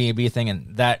Airbnb thing,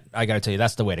 and that, I got to tell you,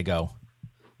 that's the way to go.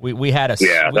 We had that's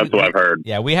what I've heard.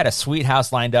 Yeah, we had a sweet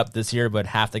house lined up this year, but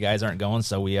half the guys aren't going,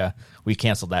 so we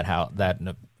canceled that house.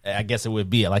 I guess it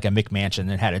would be like a McMansion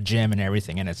and had a gym and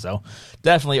everything in it. So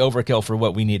definitely overkill for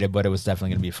what we needed, but it was definitely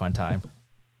going to be a fun time.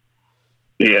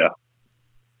 Yeah.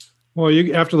 Well,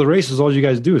 after the races, all you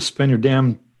guys do is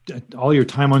spend all your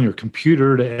time on your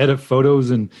computer to edit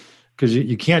photos and because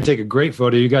you can't take a great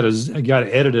photo. You got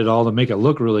to edit it all to make it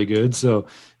look really good. So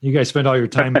you guys spend all your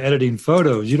time editing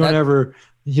photos. You don't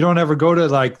ever go to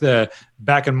like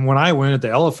back when I went at the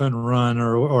Elephant Run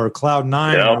or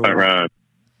Cloud9. The Elephant Run.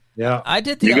 Yeah, I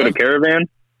did. You go to Caravan?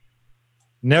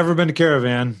 Never been to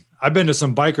Caravan. I've been to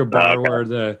some biker bar where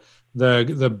the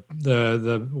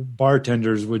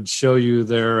bartenders would show you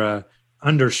their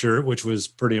undershirt, which was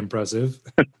pretty impressive.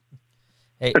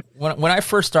 Hey, when I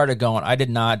first started going, I did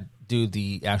not do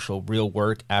the actual real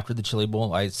work after the Chili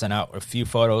Bowl. I sent out a few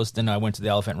photos, then I went to the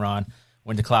Elephant Run,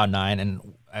 went to Cloud9,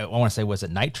 and I want to say, was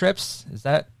it Night Trips? Is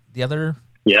that the other?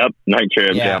 Yep, Night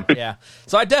Trips. Yeah.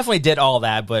 So I definitely did all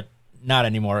that, but not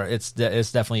anymore. It's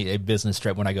definitely a business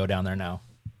trip when I go down there now.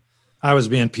 I was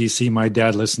being PC. My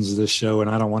dad listens to this show, and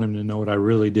I don't want him to know what I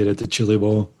really did at the Chili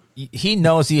Bowl. He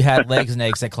knows you had legs and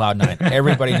eggs at Cloud9.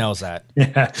 Everybody knows that.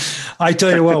 Yeah, I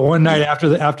tell you what. One night after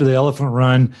the Elephant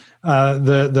Run,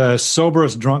 the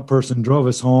soberest drunk person drove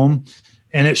us home,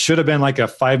 and it should have been like a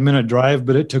 5-minute drive,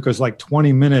 but it took us like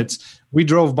 20 minutes. We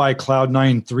drove by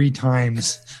Cloud9 3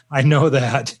 times. I know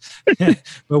that,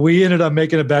 but we ended up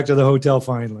making it back to the hotel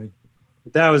finally.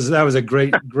 That was a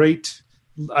great.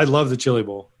 I love the Chili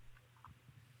Bowl.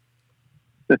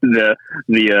 The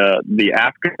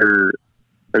after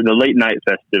or the late night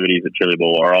festivities at Chili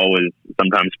Bowl are always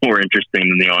sometimes more interesting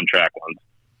than the on track ones.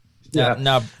 Yeah.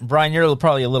 Now, Brian, you're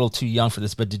probably a little too young for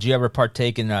this, but did you ever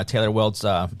partake in Taylor Weld's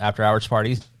after hours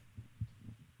parties?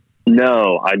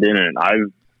 No, I didn't.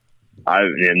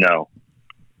 No.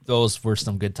 Those were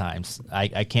some good times.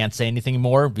 I can't say anything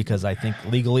more because I think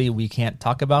legally we can't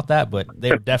talk about that, but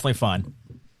they were definitely fun.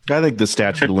 I think the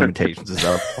statute of limitations is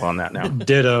up on that now.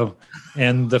 Ditto.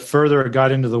 And the further it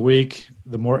got into the week,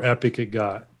 the more epic it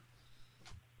got.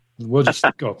 We'll just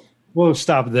go. We'll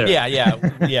stop there.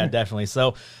 Yeah, definitely.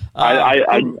 So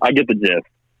I get the gist.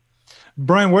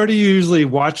 Brian, where do you usually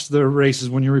watch the races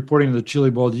when you're reporting to the Chili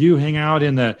Bowl? Do you hang out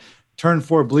in the turn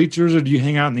 4 bleachers, or do you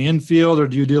hang out in the infield, or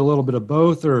do you do a little bit of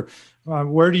both, or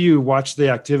where do you watch the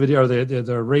activity or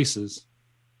the races?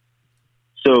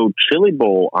 So Chili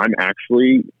Bowl, I'm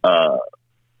actually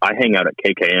I hang out at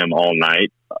KKM all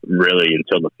night, really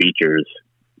until the features,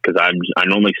 because I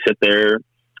normally sit there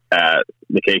at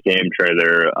the KKM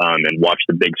trailer and watch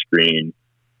the big screen,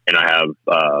 and I have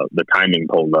the timing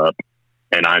pulled up,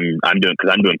 and I'm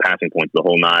doing passing points the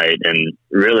whole night, and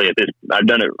really I've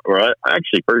done it. Or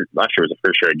actually, last year was the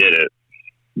first year I did it,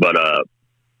 but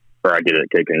or I did it at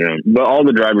KKM. But all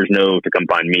the drivers know to come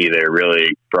find me there,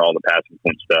 really, for all the passing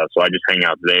point stuff. So I just hang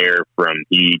out there from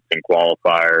heats and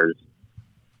qualifiers.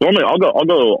 Normally, I'll go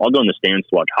in the stands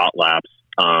to watch hot laps,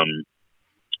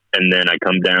 and then I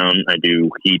come down. I do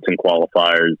heats and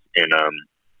qualifiers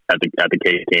at the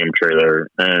KKM trailer.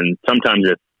 And sometimes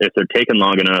if they're taking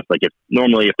long enough, like if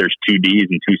there's 2 Ds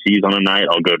and 2 Cs on a night,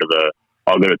 I'll go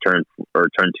to turn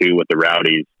 2 with the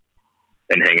Rowdies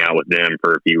and hang out with them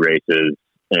for a few races.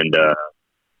 And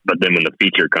but then when the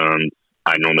feature comes,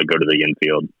 I normally go to the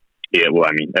infield. Yeah, well,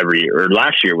 I mean,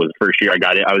 last year was the first year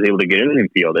I was able to get in the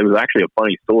infield. It was actually a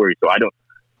funny story. So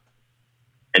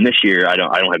and this year I don't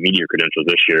have media credentials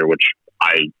this year, which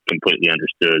I completely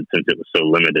understood since it was so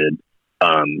limited.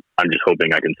 I'm just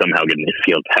hoping I can somehow get an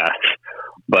infield pass.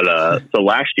 But so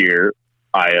last year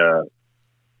I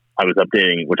was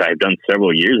updating, which I've done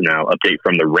several years now, update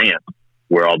from the ramp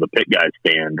where all the pit guys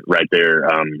stand right there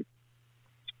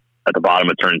at the bottom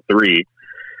of turn 3.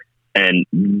 And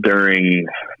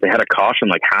they had a caution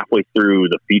like halfway through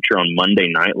the feature on Monday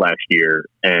night last year,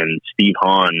 and Steve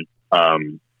Hahn,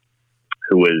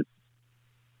 who was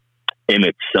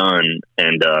Emmett's son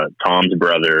and Tom's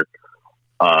brother,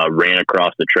 ran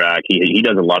across the track. He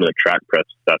does a lot of the track prep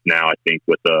stuff now, I think,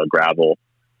 with gravel.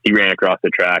 He ran across the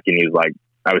track, and he was like,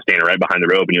 I was standing right behind the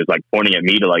rope, and he was like pointing at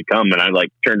me to like come, and I like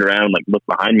turned around and like looked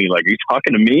behind me like, are you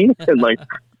talking to me? And like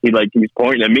he's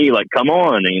pointing at me like, come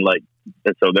on.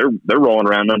 And so they're rolling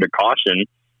around under caution,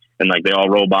 and like they all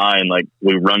roll by, and like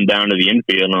we run down to the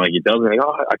infield, and like he tells me like,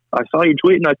 oh, I saw you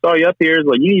tweeting, I saw you up here. It's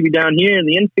like, you need to be down here in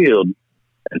the infield.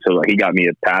 And so like he got me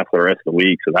a pass for the rest of the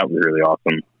week, so that was really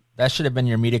awesome. That should have been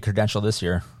your media credential this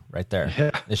year, right there.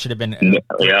 Yeah. It should have been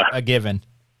a given.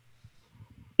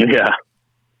 Yeah.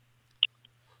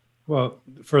 Well,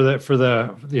 for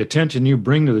the attention you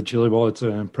bring to the Chili Bowl, it's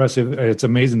impressive. It's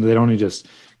amazing that they don't only just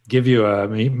give you a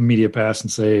media pass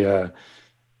and say,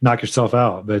 knock yourself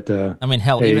out. But I mean,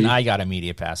 hell, even I got a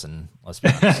media pass, and let's be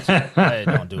honest, I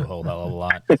don't do a whole hell of a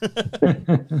lot.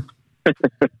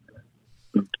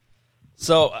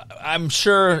 So I'm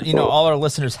sure, all our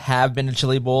listeners have been to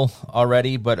Chili Bowl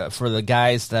already, but for the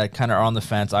guys that kind of are on the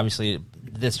fence, obviously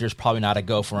this year's probably not a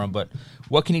go for them. But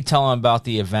what can you tell them about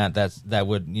the event that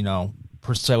would,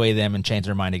 persuade them and change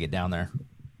their mind to get down there?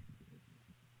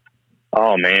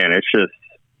 Oh man, it's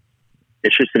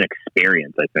just an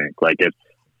experience. I think like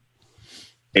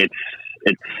it's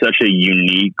such a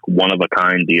unique, one of a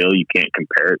kind deal. You can't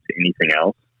compare it to anything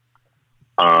else.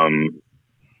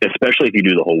 Especially if you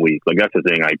do the whole week. Like that's the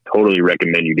thing. I totally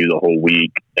recommend you do the whole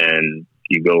week and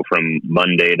you go from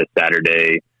Monday to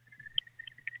Saturday.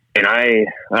 And I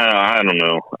don't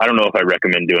know. I don't know if I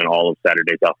recommend doing all of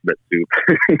Saturday's alphabet soup,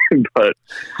 but,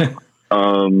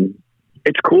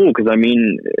 it's cool. Cause I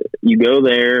mean, you go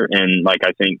there and like,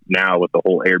 I think now with the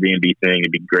whole Airbnb thing,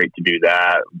 it'd be great to do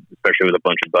that, especially with a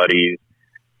bunch of buddies.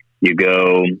 You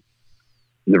go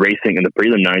the racing and the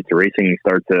prelim nights, the racing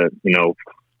starts at,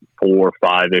 4 or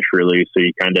 5-ish really. So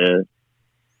you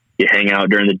hang out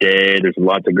during the day. There's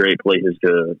lots of great places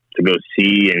to go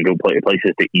see and go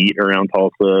places to eat around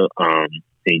Tulsa. And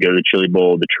you go to the Chili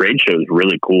Bowl. The trade show is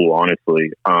really cool,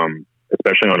 honestly,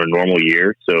 especially on a normal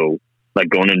year. So like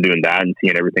going and doing that and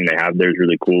seeing everything they have there is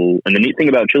really cool. And the neat thing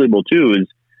about Chili Bowl too is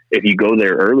if you go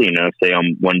there early enough, say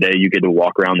on one day, you get to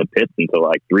walk around the pits until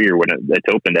like 3 or when it's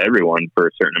open to everyone for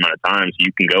a certain amount of time. So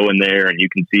you can go in there and you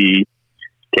can see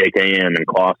KKM and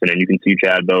Clausen, and you can see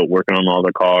Chad Boat working on all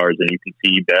the cars, and you can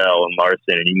see Bell and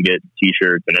Larson, and you can get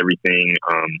T-shirts and everything,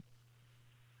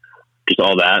 just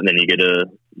all that. And then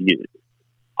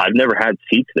I've never had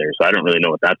seats there, so I don't really know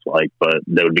what that's like, but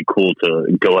that would be cool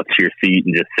to go up to your seat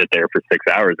and just sit there for 6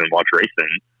 hours and watch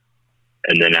racing.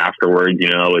 And then afterwards,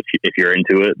 if you're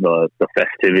into it, the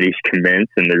festivities commence,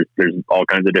 and there's all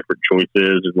kinds of different choices.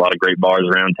 There's a lot of great bars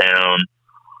around town.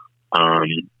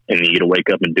 And you get to wake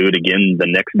up and do it again the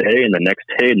next day and the next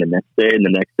day and the next day and the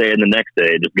next day and the next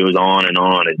day. It just goes on and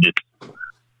on.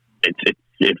 If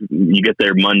you get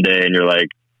there Monday and you're like,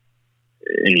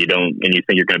 and you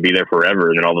think you're going to be there forever.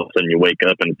 And then all of a sudden you wake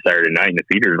up and it's Saturday night and the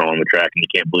feeders are on the track and you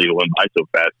can't believe it went by so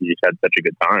fast. You just had such a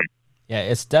good time. Yeah.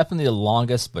 It's definitely the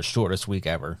longest, but shortest week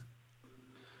ever.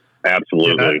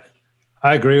 Absolutely. Yeah,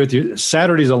 I agree with you.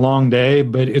 Saturday's a long day,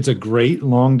 but it's a great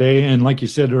long day. And like you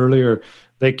said earlier,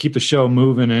 they keep the show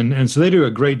moving. And so they do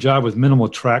a great job with minimal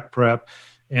track prep.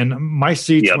 And my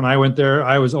seats, when I went there,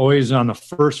 I was always on the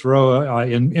first row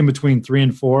in between 3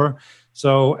 and 4.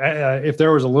 So if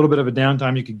there was a little bit of a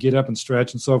downtime, you could get up and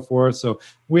stretch and so forth. So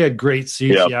we had great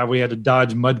seats. Yep. Yeah, we had to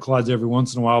dodge mud clods every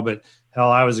once in a while, but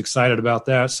hell, I was excited about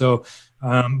that. So,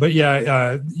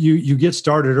 you get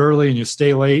started early and you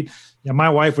stay late. Yeah, my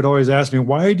wife would always ask me,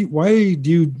 why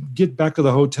do you get back to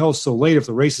the hotel so late if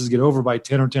the races get over by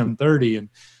 10 or 10:30?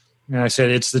 And I said,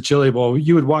 it's the Chili Bowl.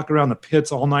 You would walk around the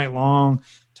pits all night long,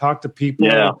 talk to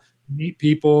people, meet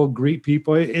people, greet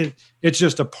people. It's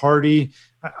just a party.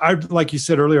 I like you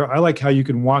said earlier, I like how you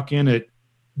can walk in at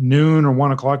noon or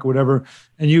 1 o'clock or whatever,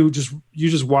 and you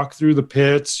just walk through the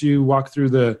pits, you walk through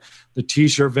the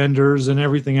T-shirt vendors and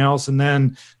everything else, and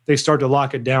then they start to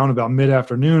lock it down about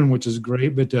mid-afternoon, which is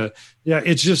great. But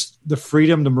it's just the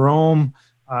freedom to roam.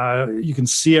 You can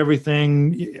see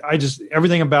everything.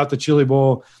 Everything about the Chili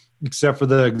Bowl except for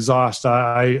the exhaust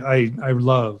I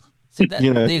love. See,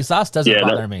 the exhaust doesn't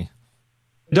bother me.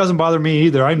 It doesn't bother me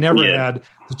either. I never had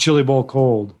the Chili Bowl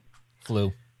cold.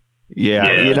 Flu.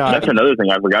 Yeah, that's another thing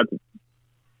I forgot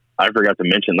to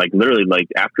mention. Like literally, like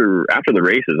after the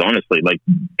races, honestly, like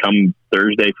come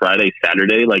Thursday, Friday,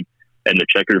 Saturday, like, and the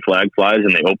checkered flag flies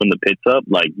and they open the pits up,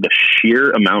 like the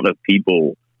sheer amount of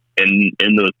people in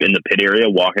the pit area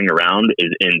walking around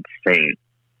is insane.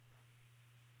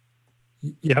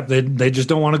 Yeah, they just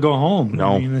don't want to go home.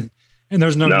 No, and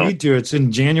there's no need to. It's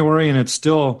in January and it's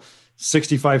still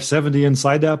 65, 70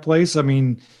 inside that place. I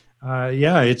mean.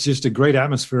 It's just a great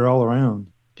atmosphere all around.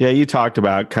 Yeah, you talked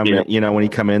about coming, when you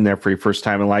come in there for your first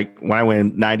time. And like when I went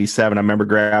in 97, I remember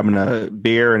grabbing a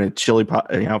beer and a chili pie,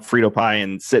 Frito pie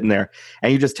and sitting there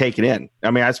and you just take it in. I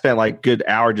mean, I spent like a good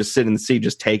hour just sitting in the seat,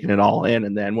 just taking it all in.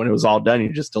 And then when it was all done,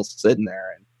 you're just still sitting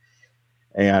there.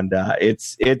 And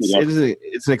it's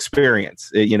an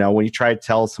experience. When you try to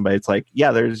tell somebody, it's like,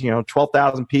 there's,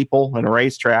 12,000 people in a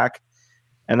racetrack.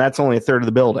 And that's only a third of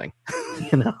the building,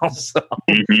 So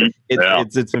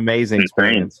it's an amazing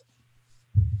experience.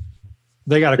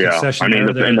 They got a concession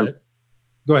there.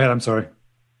 Go ahead. I'm sorry.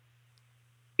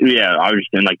 Yeah, I was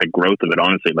just saying, like the growth of it.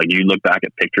 Honestly, like you look back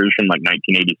at pictures from like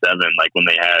 1987, like when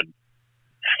they had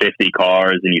 50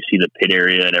 cars, and you see the pit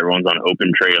area, and everyone's on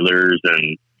open trailers,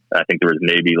 and I think there was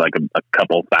maybe like a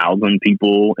couple thousand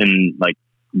people in like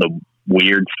the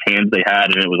weird stands they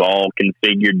had, and it was all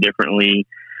configured differently.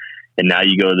 And now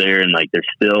you go there and like there's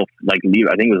still like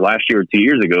I think it was last year or 2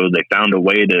 years ago they found a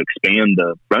way to expand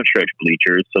the front stretch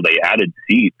bleachers, so they added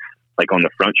seats like on the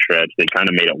front stretch, they kind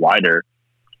of made it wider.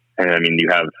 And I mean, you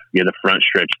have the front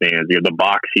stretch stands, you have the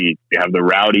box seats, you have the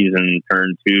rowdies in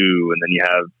turn 2, and then you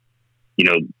have, you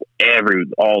know,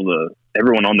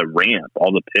 everyone on the ramp,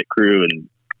 all the pit crew, and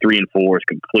 3 and 4 is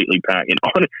completely packed.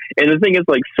 And the thing is,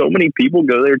 like, so many people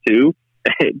go there too.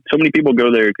 So many people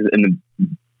go there because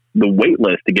the wait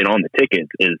list to get on the tickets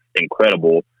is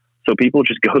incredible. So people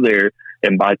just go there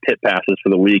and buy pit passes for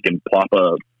the week and plop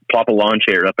a lawn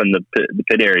chair up in the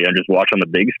pit area and just watch on the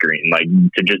big screen, like,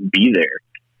 to just be there.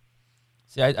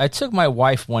 See, I took my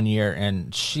wife one year,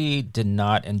 and she did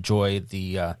not enjoy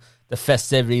the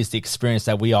festivities, the experience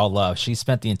that we all love. She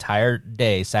spent the entire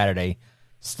day, Saturday,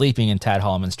 sleeping in Tad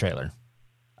Holloman's trailer.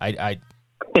 I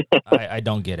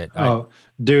don't get it.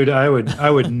 Dude, I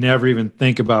would never even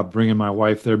think about bringing my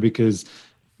wife there, because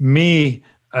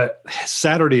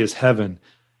Saturday is heaven.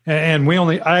 And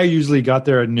I usually got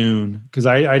there at noon because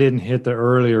I didn't hit the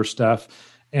earlier stuff,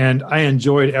 and I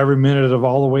enjoyed every minute of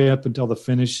all the way up until the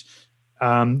finish.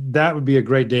 That would be a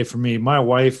great day for me. My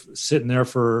wife sitting there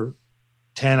for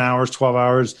 10 hours, 12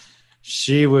 hours,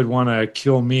 she would want to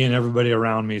kill me and everybody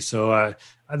around me. So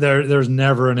there's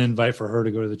never an invite for her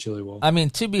to go to the Chili Bowl. I mean,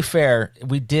 to be fair,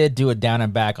 we did do a down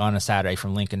and back on a Saturday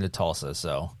from Lincoln to Tulsa.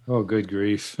 So, oh, good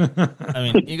grief!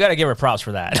 I mean, you got to give her props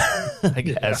for that, I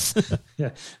guess.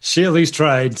 Yeah, she at least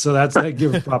tried. So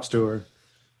give her props to her.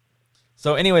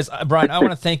 So, anyways, Brian, I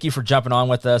want to thank you for jumping on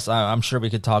with us. I'm sure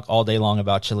we could talk all day long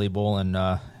about Chili Bowl and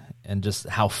just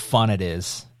how fun it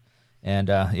is. And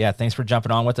thanks for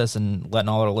jumping on with us and letting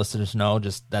all our listeners know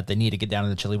just that they need to get down to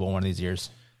the Chili Bowl one of these years.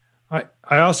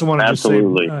 I also want to just say,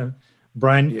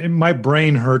 Brian, my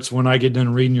brain hurts when I get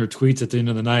done reading your tweets at the end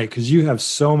of the night, because you have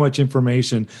so much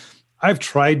information. I've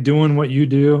tried doing what you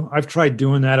do. I've tried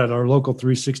doing that at our local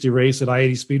 360 race at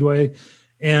I-80 Speedway,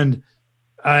 and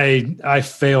I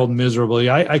failed miserably.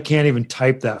 I can't even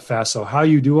type that fast. So how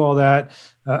you do all that,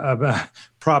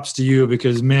 props to you,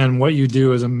 because, man, what you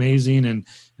do is amazing,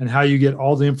 and how you get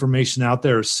all the information out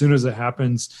there as soon as it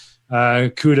happens.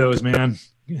 Kudos, man.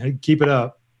 Keep it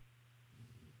up.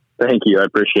 Thank you. I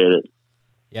appreciate it.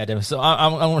 Yeah, Devin. So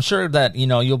I'm sure that, you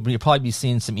know, you'll probably be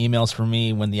seeing some emails from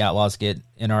me when the Outlaws get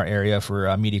in our area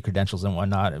for media credentials and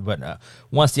whatnot. But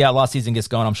once the Outlaw season gets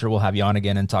going, I'm sure we'll have you on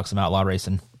again and talk some Outlaw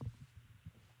racing.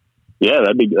 Yeah,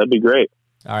 that'd be great.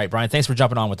 All right, Brian, thanks for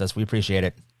jumping on with us. We appreciate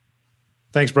it.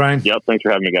 Thanks, Brian. Yep, thanks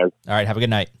for having me, guys. All right, have a good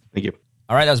night. Thank you.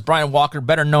 All right, that was Brian Walker,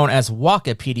 better known as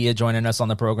Walkapedia, joining us on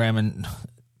the program. And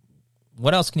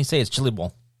what else can you say? It's Chili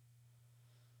Bowl.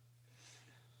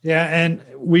 Yeah, and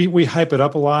we hype it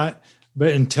up a lot, but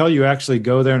until you actually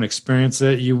go there and experience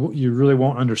it, you really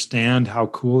won't understand how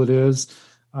cool it is.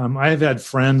 I have had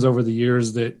friends over the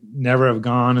years that never have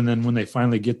gone, and then when they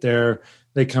finally get there,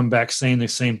 they come back saying the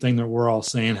same thing that we're all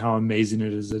saying, how amazing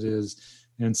it is.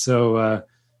 And so,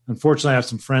 unfortunately, I have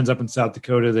some friends up in South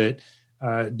Dakota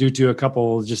that, due to a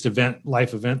couple just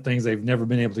life event things, they've never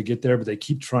been able to get there, but they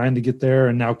keep trying to get there.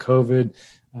 And now COVID,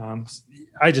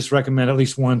 I just recommend at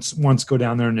least once go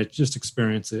down there and just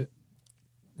experience it.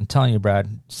 I'm telling you,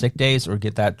 Brad, sick days or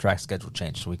get that track schedule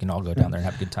changed so we can all go down there and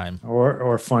have a good time.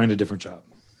 Or find a different job.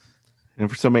 And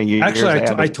for so many years, actually,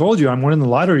 I told you I'm winning the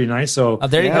lottery tonight. So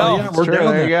there you go. Yeah, we're down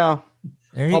there. There you go.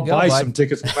 There you I'll go. buy some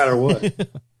tickets no matter what.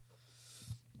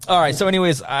 All right. So,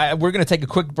 anyways, we're going to take a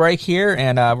quick break here,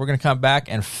 and we're going to come back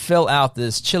and fill out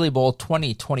this Chili Bowl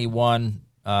 2021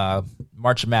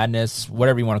 March Madness,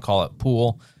 whatever you want to call it,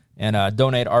 pool, and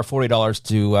donate our $40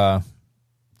 to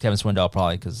Kevin Swindell,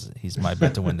 probably, because he's my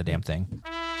bet to win the damn thing.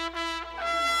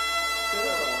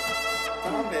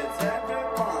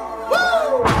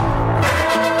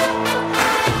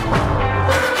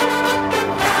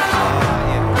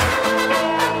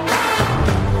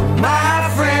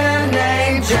 My friend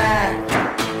named Jack,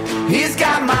 he's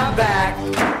got my back.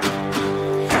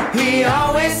 He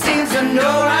always seems to know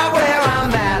right where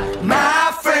I'm at.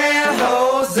 My friend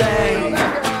Jose,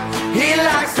 he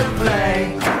likes to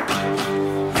play.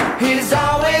 He's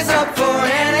always up for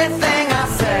anything I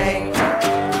say.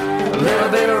 A little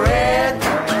bit of red,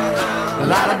 a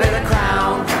lot of bit of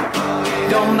crown.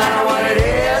 Don't matter what it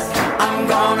is, I'm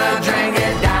gonna drink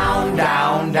it down,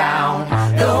 down, down.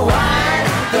 The wine,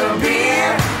 the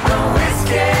beer, the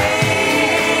whiskey.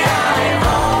 I'm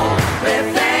only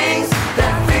things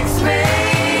that fix me.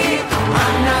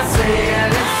 I'm not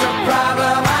saying it's a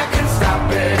problem, I can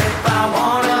stop it if I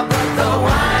wanna. But the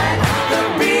wine, the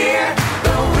beer,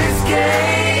 the whiskey,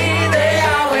 they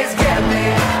always get me.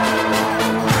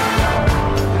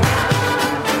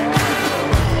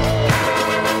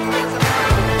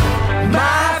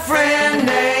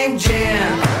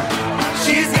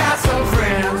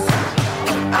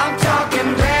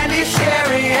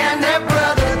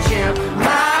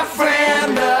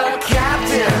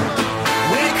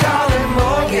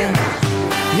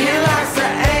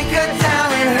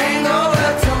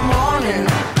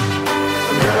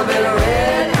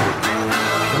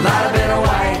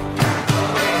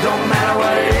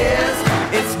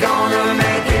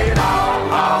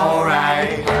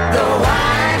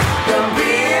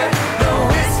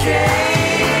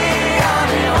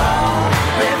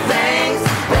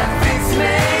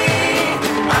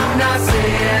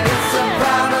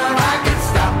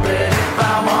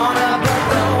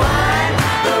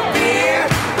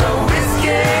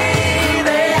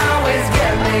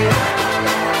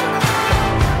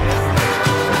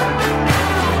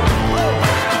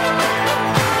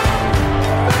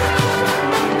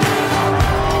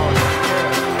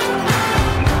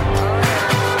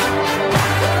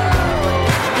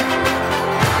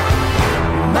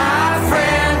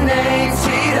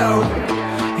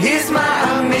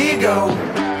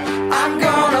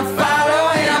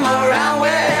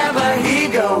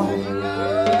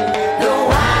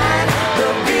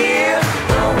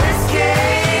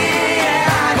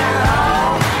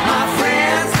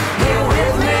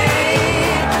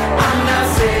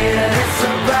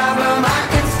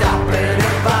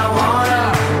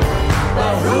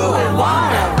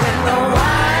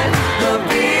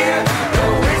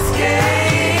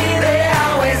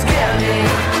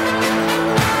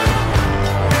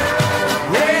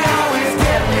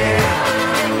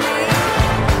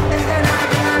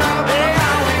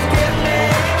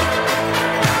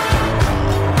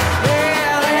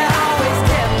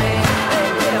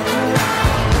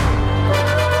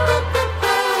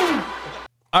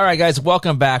 right, guys,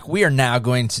 welcome back. We are now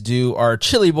going to do our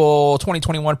Chili Bowl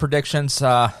 2021 predictions.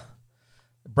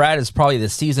 Brad is probably the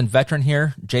seasoned veteran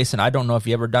here. Jason, I don't know if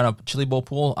you ever done a Chili Bowl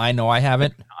pool. I know I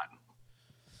haven't.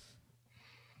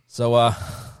 So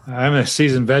I'm a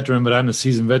seasoned veteran, but I'm a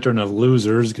seasoned veteran of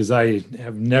losers because I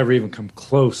have never even come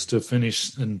close to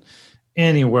finish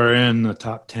anywhere in the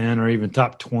top 10 or even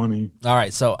top 20. All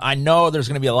right, so I know there's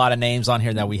going to be a lot of names on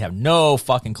here that we have no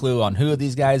fucking clue on who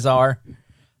these guys are,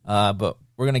 but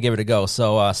we're going to give it a go.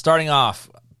 So starting off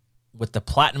with the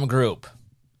Platinum Group.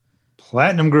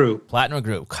 Platinum Group.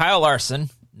 Kyle Larson,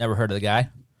 never heard of the guy.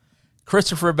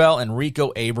 Christopher Bell and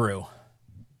Rico Abreu.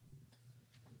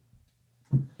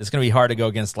 It's going to be hard to go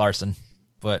against Larson,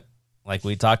 but like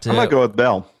we talked to... I'm going to go with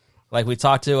Bell. Like we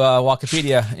talked to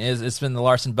Walkapedia, it's been the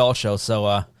Larson Bell show.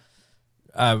 So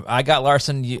I got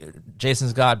Larson,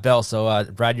 Jason's got Bell. So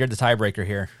Brad, you're the tiebreaker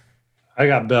here. I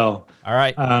got Bell. All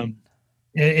right.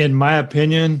 In my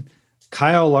opinion,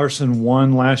 Kyle Larson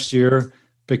won last year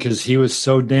because he was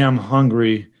so damn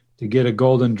hungry to get a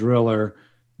golden driller.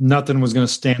 Nothing was going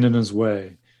to stand in his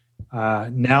way.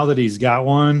 Now that he's got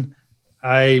one,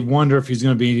 I wonder if he's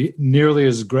going to be nearly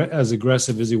as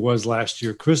aggressive as he was last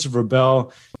year. Christopher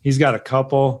Bell, he's got a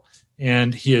couple,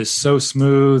 and he is so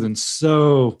smooth and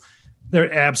so –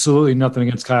 there's absolutely nothing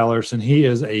against Kyle Larson. He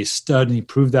is a stud, and he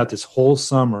proved that this whole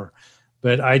summer.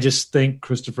 But I just think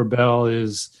Christopher Bell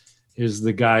is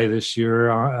the guy this year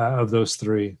of those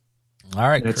three. All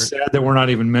right. And it's sad that we're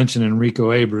not even mentioning Rico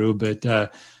Abreu,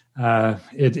 but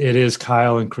it is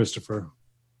Kyle and Christopher.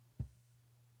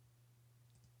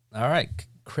 All right.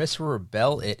 Christopher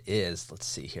Bell it is. Let's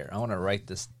see here. I want to write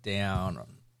this down.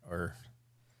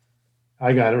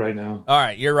 I got it right now. All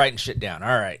right. You're writing shit down.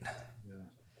 All right. Yeah.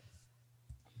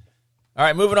 All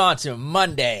right. Moving on to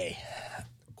Monday.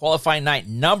 Qualifying night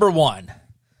number 1.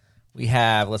 We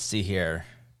have, let's see here.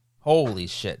 Holy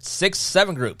shit.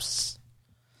 7 groups.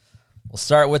 We'll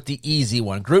start with the easy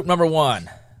one. Group number 1.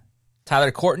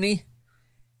 Tyler Courtney,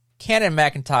 Cannon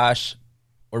McIntosh,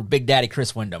 or Big Daddy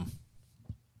Chris Wyndham.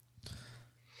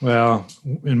 Well,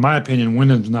 in my opinion,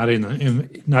 Wyndham's not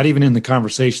even in the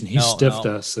conversation. He stiffed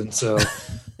us, and so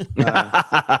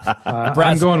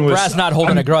I'm going with. Brad's not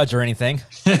holding a grudge or anything.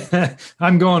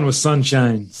 I'm going with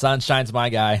Sunshine. Sunshine's my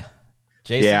guy.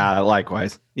 Jason? Yeah,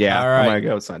 likewise. Yeah, all right. I'm going to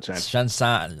go with Sunshine.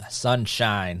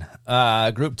 Sunshine.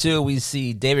 Group 2, we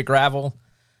see David Gravel,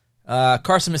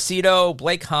 Carson Macedo,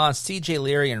 Blake Hahn, C.J.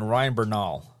 Leary, and Ryan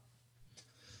Bernal.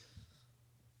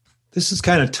 This is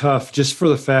kind of tough just for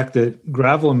the fact that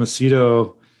Gravel and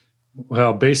Macedo,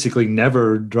 well, basically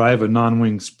never drive a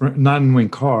non-wing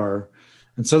car.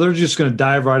 And so they're just going to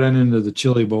dive right into the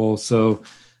Chili Bowl. So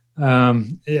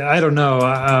I don't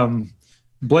know.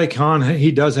 Blake Hahn,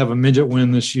 he does have a midget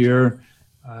win this year.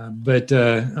 But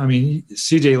I mean,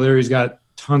 CJ Leary's got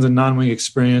tons of non-wing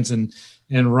experience, and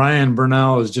Ryan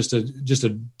Bernal is just a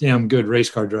damn good race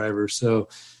car driver. So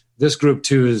this group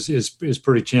 2 is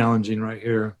pretty challenging right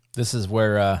here. This is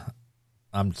where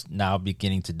I'm now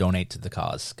beginning to donate to the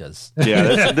cause because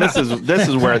this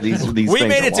is where these we things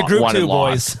made it to group 2,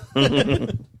 boys. I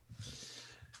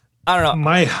don't know.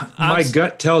 My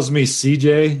gut tells me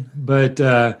CJ,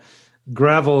 but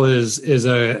Gravel is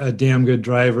a damn good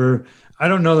driver. I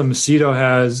don't know that Macedo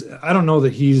has. I don't know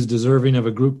that he's deserving of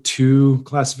a Group 2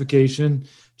 classification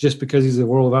just because he's a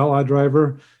World of Outlaw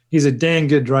driver. He's a dang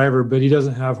good driver, but he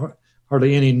doesn't have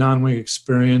hardly any non-wing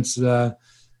experience. So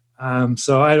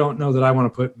I don't know that I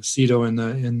want to put Macedo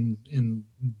in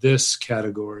this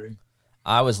category.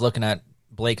 I was looking at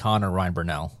Blake Hahn or Ryan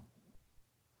Bernal.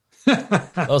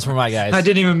 Those were my guys. I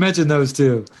didn't even mention those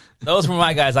two. Those were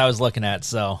my guys I was looking at.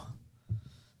 So,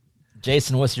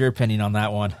 Jason, what's your opinion on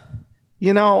that one?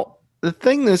 You know, the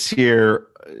thing this year,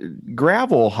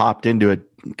 Gravel hopped into a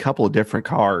couple of different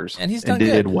cars and he's done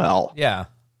did good. Well. Yeah.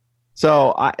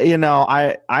 So I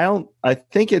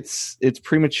think it's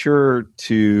premature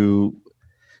to.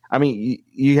 I mean,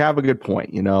 you have a good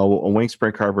point. You know, a wing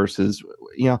sprint car versus,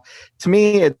 you know, to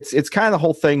me, it's kind of the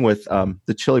whole thing with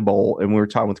the Chili Bowl, and we were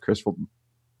talking with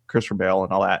Christopher Bale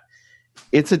and all that.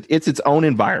 It's its own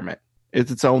environment. It's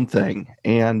its own thing,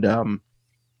 and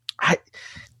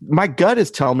my gut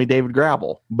is telling me David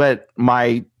Gravel, but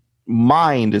my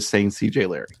mind is saying CJ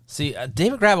Leary. See,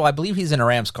 David Gravel, I believe he's in a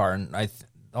Rams car, and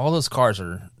all those cars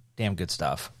are damn good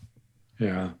stuff.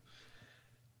 Yeah.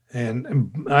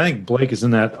 And I think Blake is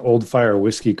in that Old Fire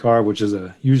whiskey car, which is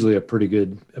usually a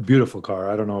beautiful car.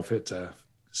 I don't know if it's a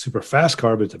super fast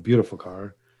car, but it's a beautiful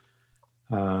car.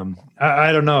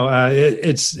 I don't know.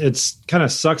 It's kind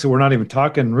of sucks that we're not even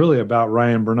talking really about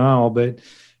Ryan Bernal, but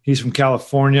he's from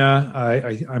California.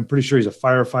 I'm pretty sure he's a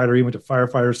firefighter. He went to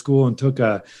firefighter school and took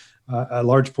a a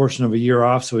large portion of a year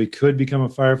off, so he could become a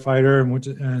firefighter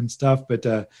and stuff. But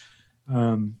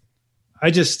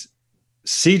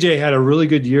CJ had a really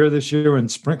good year this year in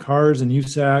sprint cars and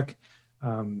USAC.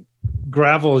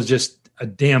 Gravel is just a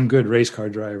damn good race car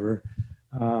driver.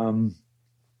 Between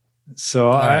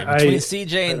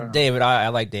CJ and David, I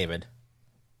like David.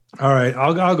 All right,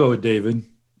 I'll go with David.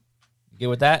 You good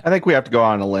with that? I think we have to go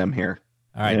on a limb here.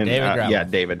 All right, David Gravel. Yeah,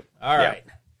 David. All right.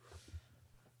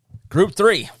 Group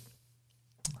 3.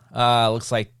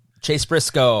 Looks like Chase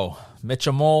Briscoe,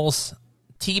 Mitchell Moles,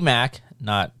 T-Mac,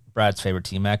 not Brad's favorite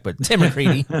T-Mac, but Tim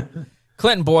McCready,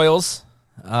 Clinton Boyles,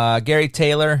 Gary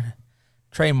Taylor,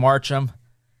 Trey Marcham,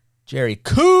 Jerry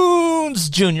Coons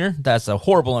Jr. That's a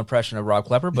horrible impression of Rob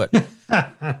Klepper, but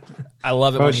I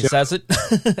love it when he says it.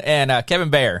 And Kevin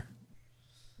Bayer.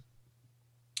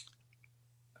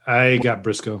 I got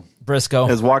Briscoe. As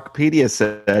Walkapedia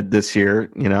said this year,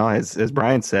 as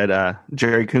Brian said,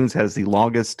 Jerry Coons has the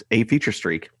longest A feature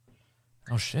streak.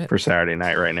 Oh shit! For Saturday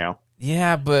night right now.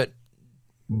 Yeah, but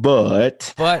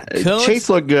Coons, Chase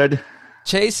looked good.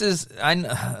 Chase is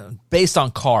based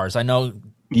on cars. I know.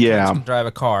 Yeah, can drive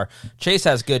a car. Chase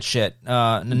has good shit.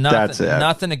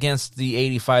 Nothing against the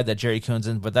 85 that Jerry Coons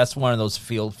in, but that's one of those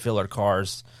field filler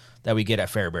cars that we get at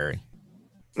Fairbury.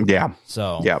 Yeah.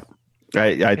 So. Yeah.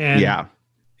 Yeah.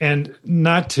 And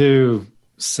not to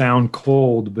sound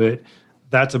cold, but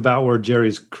that's about where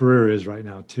Jerry's career is right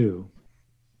now too.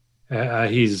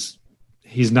 He's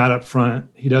not up front.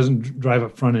 He doesn't drive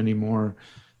up front anymore.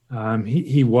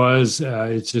 He was.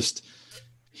 It's just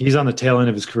he's on the tail end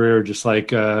of his career, just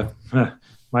like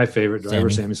my favorite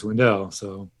driver, Sammy Swindell.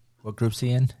 So, what group's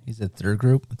he in? He's in third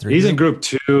group. He's in group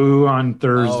 2 on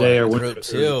Thursday or group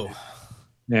 2.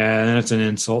 Yeah, and that's an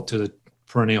insult to the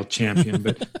perennial champion,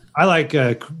 but I like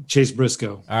Chase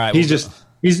Briscoe. All right,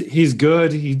 he's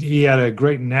good. He had a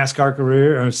great NASCAR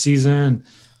career or season.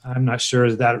 I'm not sure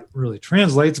that really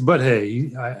translates, but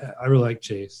hey, I really like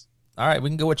Chase. All right, we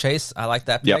can go with Chase. I like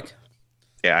that pick. Yep.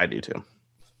 Yeah, I do too.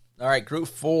 All right, group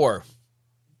 4.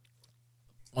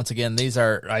 Once again, these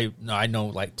are I know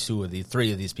like 3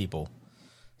 of these people.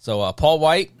 So Paul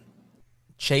White,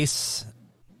 Chase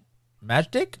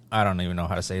Majdick, I don't even know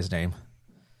how to say his name.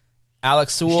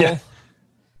 Alex Sewell,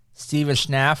 Steven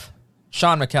Schnaff,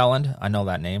 Sean McKelland, I know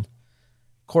that name.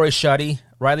 Corey Shuddy,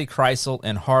 Riley Kreisel,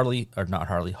 and Holly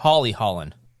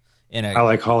Holland. I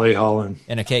like Holly Holland.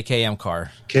 In a KKM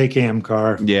car. KKM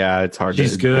car. Yeah, it's hard.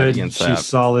 She's good. She's a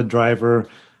solid driver.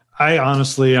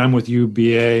 I'm with you,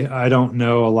 BA. I don't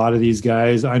know a lot of these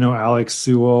guys. I know Alex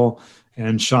Sewell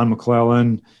and Sean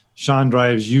McClellan. Sean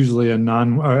drives usually an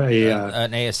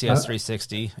ASCS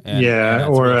 360.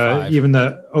 Or even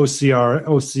the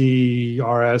OCRS.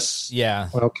 Yeah,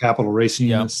 Oil Capital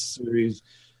Racing Series.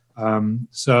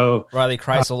 So Riley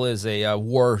Kreisel is a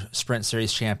War Sprint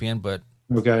Series champion, but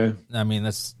okay, I mean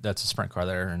that's a sprint car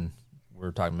there, and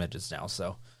we're talking midgets now.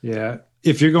 So yeah,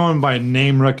 if you're going by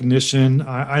name recognition,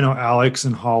 I know Alex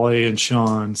and Holly and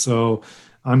Sean, so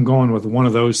I'm going with one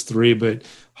of those 3. But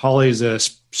Holly's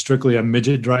strictly a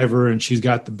midget driver, and she's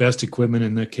got the best equipment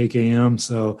in the KKM,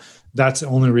 so that's the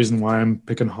only reason why I'm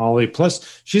picking Holly.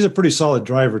 Plus, she's a pretty solid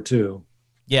driver too.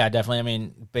 Yeah, definitely. I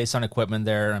mean, based on equipment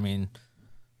there, I mean,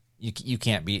 you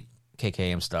can't beat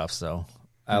KKM stuff, so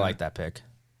I like that pick.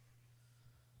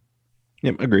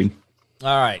 Yep, agreed.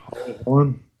 All right.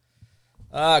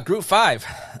 Group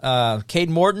 5. Cade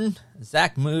Morton,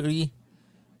 Zach Moody,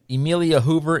 Emilia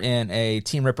Hoover in a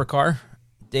Team Ripper car,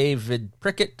 David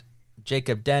Prickett,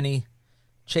 Jacob Denny,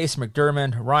 Chase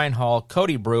McDermott, Ryan Hall,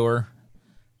 Cody Brewer,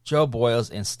 Joe Boyles,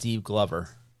 and Steve Glover.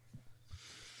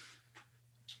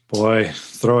 Boy,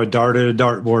 throw a dart at a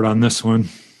dartboard on this one.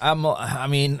 I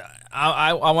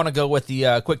want to go with the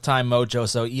QuickTime mojo,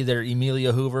 so either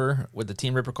Emilia Hoover with the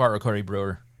Team Ripper car or Cody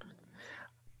Brewer.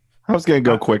 I was going to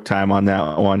go QuickTime on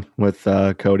that one with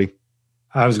Cody.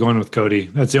 I was going with Cody.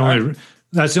 That's the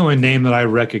only name that I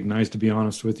recognize, to be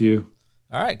honest with you.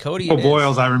 All right, Cody. Joe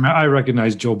Boyles, I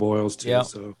recognize Joe Boyles too. Yep.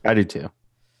 So I do too.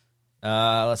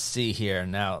 Let's see here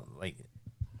now.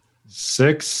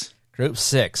 6. Group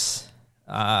 6.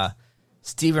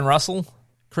 Steven Russell,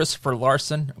 Christopher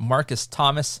Larson, Marcus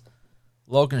Thomas,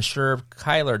 Logan Sherb,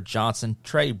 Kyler Johnson,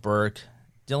 Trey Burke,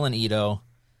 Dylan Ito,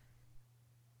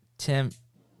 Tim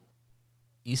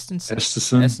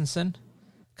Estenson,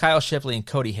 Kyle Shipley, and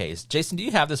Cody Hayes. Jason, do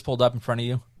you have this pulled up in front of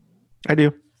you? I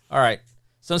do. All right.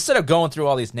 So instead of going through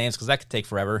all these names, because that could take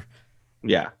forever.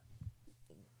 Yeah.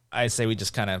 I say we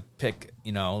just kind of pick,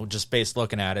 just based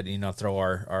looking at it, throw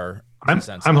our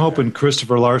I'm hoping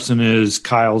Christopher Larson is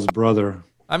Kyle's brother.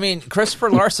 I mean, Christopher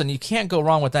Larson, you can't go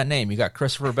wrong with that name. You got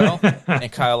Christopher Bell and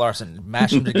Kyle Larson.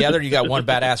 Mash them together, you got one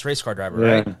badass race car driver,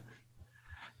 right?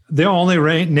 The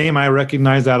only name I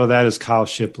recognize out of that is Kyle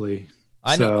Shipley.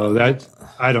 I don't know.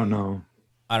 I don't know.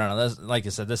 That's, like I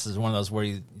said, this is one of those where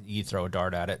you throw a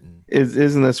dart at it. And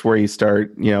Isn't this where you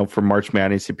start, for March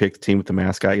Madness, you pick the team with the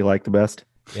mascot you like the best?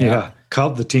 Yeah.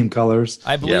 The team colors.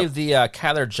 I believe the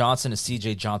Kyler Johnson is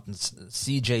CJ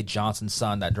Johnson's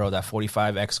son that drove that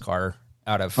 45X car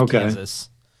out of Kansas.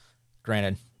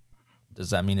 Granted,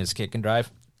 does that mean his kid can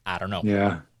drive? I don't know.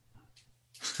 Yeah.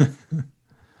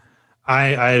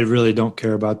 I really don't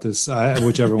care about this.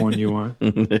 Whichever one you want.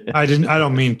 I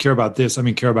don't mean care about this. I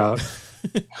mean care about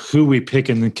who we pick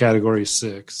in the category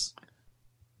 6.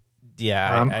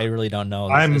 Yeah, I really don't know.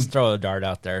 Let's throw a dart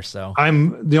out there. So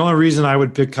the only reason I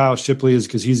would pick Kyle Shipley is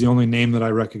because he's the only name that I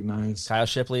recognize. Kyle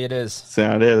Shipley, it is.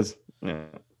 So it is.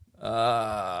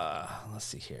 Yeah. Let's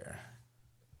see here.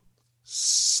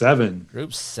 7.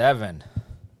 Group 7.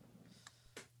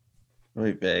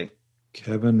 Right, big.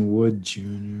 Kevin Wood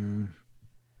Jr.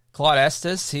 Claude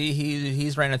Estes,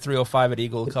 he's ran a 305 at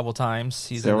Eagle a couple times.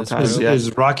 He's in this group.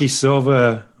 Is Rocky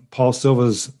Silva Paul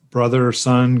Silva's brother,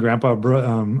 son, grandpa,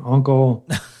 uncle?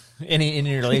 Any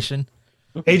relation?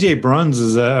 AJ Bruns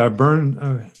is a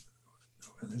Burn.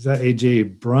 Is that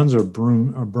AJ Bruns or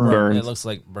Burns? It looks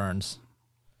like Burns.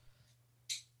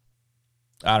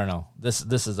 I don't know. This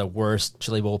is the worst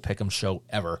Chili Bowl pick'em show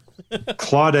ever.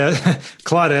 Claude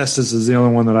Estes is the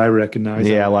only one that I recognize.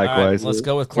 Yeah, likewise. Right, let's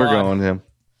go with Claude. We're going with him.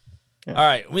 Yeah. All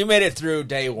right, we made it through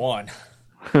day 1.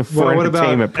 For what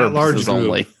about at-large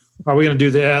only? Are we going to do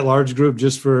the at-large group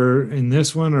just for in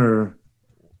this one, or?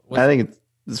 I think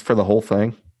it's for the whole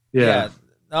thing. Yeah.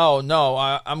 Oh no,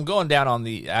 I'm going down on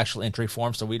the actual entry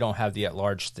form, so we don't have the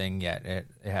at-large thing yet. It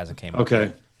hasn't came up.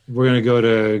 Okay. We're going to go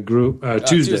to group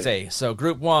Tuesday. So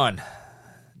group 1,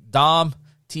 Dom,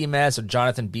 T-Mez, or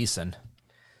Jonathan Beeson.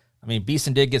 I mean,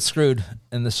 Beeson did get screwed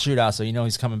in the shootout, so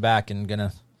he's coming back and going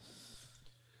to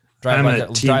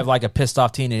drive like a pissed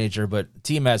off teenager. But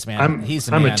T-Mez, man, he's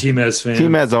the man. I'm a T-Mez fan.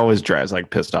 T-Mez always drives like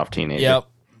pissed off teenager. Yep.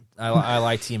 I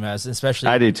like T-Mez, especially.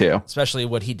 I do too. Especially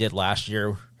what he did last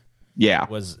year. Yeah,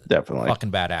 was definitely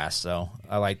fucking badass. So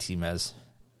I like T-Mez.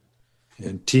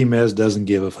 And T-Mez doesn't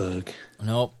give a fuck.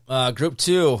 Nope. Group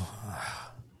 2.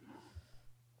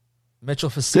 Mitchell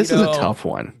Facito. This is a tough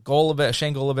one.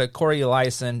 Shane Golovic, Corey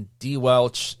Eliason, D.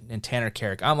 Welch, and Tanner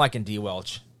Carrick. I'm liking D.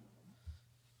 Welch.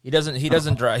 He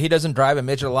doesn't drive a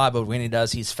midget a lot, but when he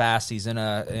does, he's fast. He's in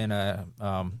a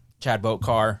Chad Boat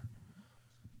car.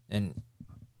 And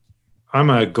I'm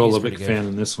a Golovic fan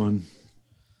in this one.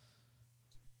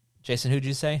 Jason, who'd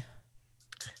you say?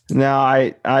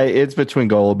 No, it's between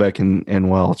Golovic and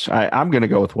Welch. I'm going to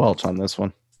go with Welch on this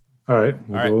one. All right,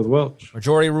 we'll go with Welch.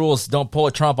 Majority rules. Don't pull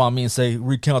a Trump on me and say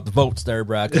recount the votes there,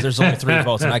 Brad, because there's only 3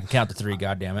 votes, and I can count to 3.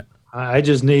 God damn it! I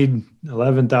just need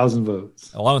 11,000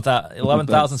 votes.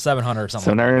 11,700 or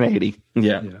something. 780.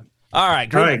 Yeah. All right,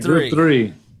 group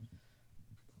 3.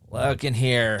 Look in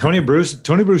here. Tony Bruce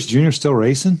Jr. still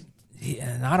racing?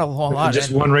 Yeah, not a whole lot. Just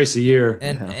one race a year.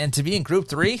 And to be in group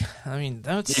 3, I mean,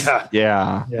 that's...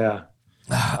 Yeah.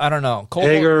 I don't know.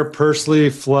 Hager,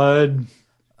 Pursley, Flood.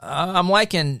 I'm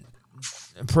liking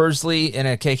Pursley in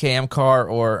a KKM car,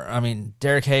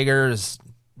 Derek Hager is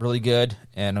really good,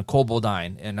 and a Cole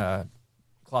Bodine in a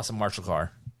Clausen Marshall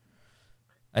car.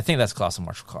 I think that's Clausen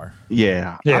Marshall car.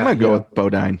 Yeah. I'm going to go with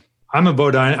Bodine. I'm a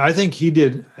Bodine. I think he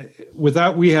did,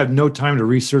 we had no time to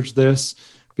research this,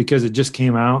 because it just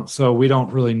came out, so we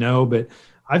don't really know. But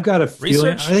I've got a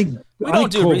feeling. We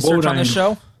don't do research on this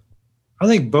show. I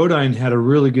think Bodine had a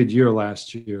really good year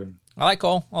last year. I like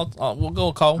Cole. We'll go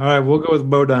with Cole. All right, we'll go with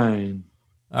Bodine.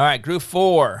 All right, group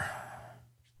 4.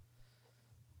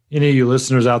 Any of you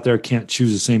listeners out there can't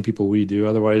choose the same people we do.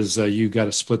 Otherwise, you got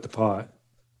to split the pot.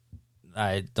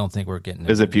 I don't think we're getting.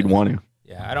 As if you'd want to.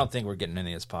 Yeah, I don't think we're getting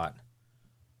any of this pot.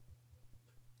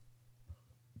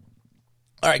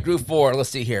 All right, group 4. Let's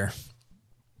see here.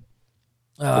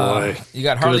 Boy, you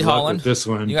got Harley Holland. This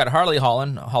one. You got Harley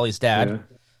Holland, Holly's dad.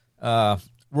 Yeah.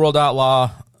 World Outlaw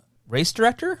race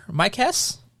director, Mike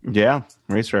Hess. Yeah,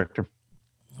 race director.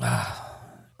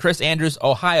 Chris Andrews,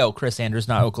 Ohio Chris Andrews,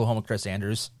 not Oklahoma Chris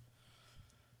Andrews.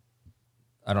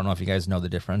 I don't know if you guys know the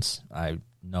difference. I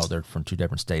know they're from 2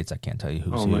 different states. I can't tell you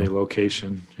who's only who.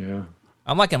 Location. Yeah.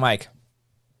 I'm liking Mike.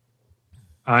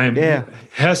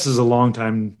 Hess is a long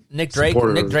time. Nick Drake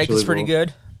is pretty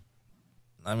good.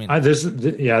 I mean, this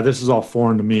is all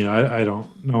foreign to me. I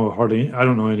don't know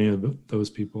any of those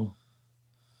people.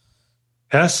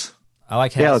 Hess? I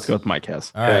like Hess. Yeah, let's go with Mike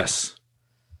Hess. All right. Hess.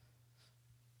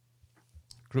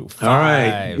 Group 5. All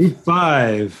right, Group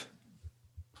 5.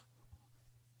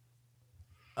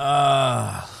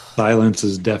 Silence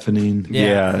is deafening.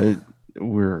 Yeah,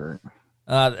 we're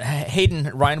Hayden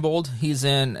Reinbold. He's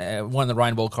in one of the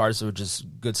Reinbold cars, which is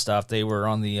good stuff. They were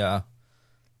on the out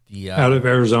of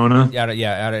Arizona. Out of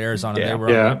Arizona. Yeah. They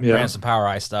were on the Branson Power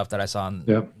Eye stuff that I saw.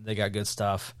 They got good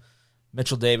stuff.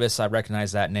 Mitchell Davis, I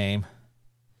recognize that name.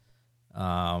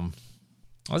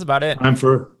 That's about it. I'm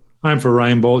for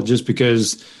Reinbold just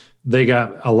because they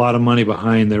got a lot of money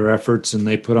behind their efforts, and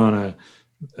they put on a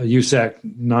USAC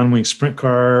non-wing sprint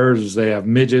cars. They have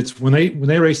midgets. When they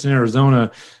raced in Arizona,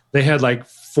 they had like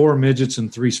 4 midgets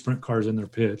and 3 sprint cars in their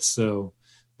pits. So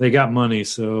they got money.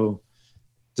 So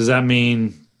does that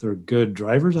mean they're good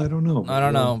drivers? I don't know. I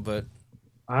don't know, but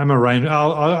I'm a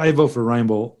I vote for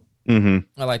Reinbold. I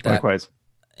like that. Likewise.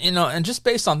 And just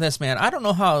based on this, man, I don't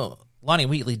know how Lonnie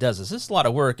Wheatley does this. This is a lot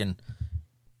of work, and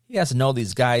he has to know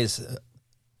these guys.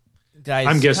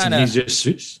 I'm guessing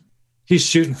he's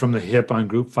shooting from the hip on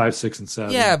Group 5, 6, and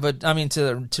 7. Yeah, but I mean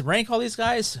to rank all these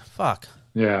guys, fuck.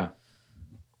 Yeah,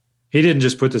 he didn't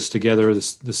just put this together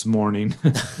this morning.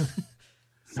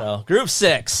 So Group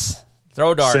 6,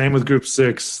 throw dart. Same with Group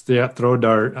 6. Yeah, throw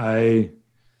dart. I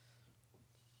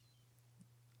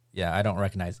don't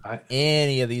recognize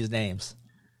any of these names.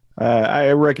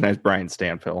 I recognize Brian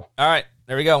Stanfill. All right,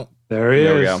 there we go. There he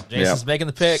is. We go. Jason's making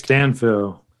the pick.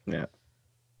 Stanfill. Yeah.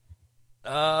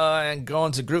 And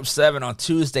going to Group 7 on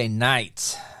Tuesday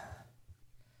night.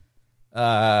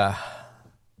 Chad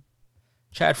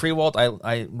Freewalt,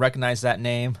 I recognize that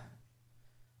name.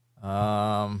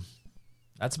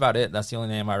 That's about it. That's the only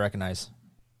name I recognize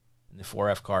in the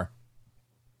 4F car.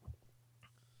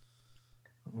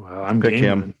 Well, I'm pick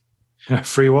him.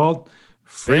 Freewalt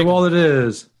it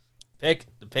is. The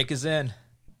pick is in.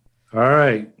 All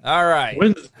right.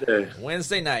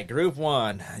 Wednesday night, Group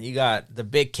 1. You got the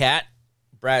Big Cat,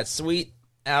 Brad Sweet,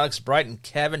 Alex Bright, and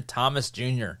Kevin Thomas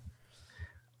Jr.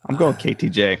 I'm going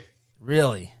KTJ.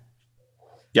 Really?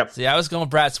 Yep. See, I was going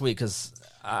Brad Sweet because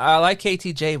I like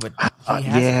KTJ, but he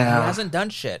hasn't done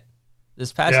shit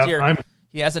this past year.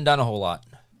 He hasn't done a whole lot.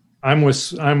 I want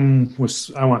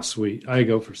Sweet. I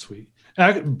go for Sweet.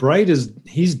 Bright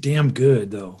he's damn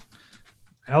good though.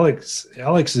 Alex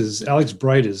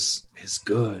Bright is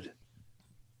good.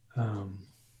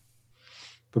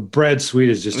 But Brad Sweet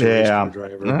is just a race car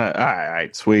driver. All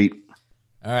right, Sweet.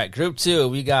 All right, Group 2,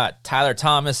 we got Tyler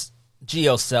Thomas,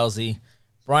 Gio Scelzi,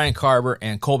 Brian Carver,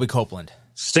 and Colby Copeland.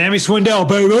 Sammy Swindell,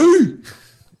 baby!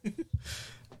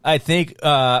 I think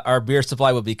our beer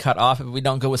supply will be cut off if we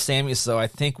don't go with Sammy, so I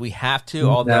think we have to,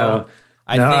 although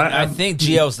I think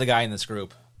Gio's the guy in this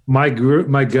group. My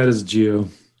gut is Gio.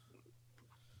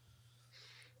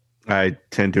 I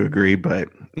tend to agree, but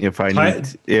if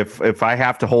I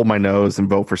have to hold my nose and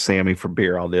vote for Sammy for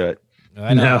beer, I'll do it.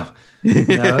 I know.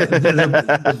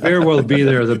 The beer will be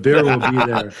there. The beer will be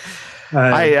there.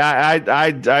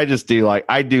 I just do like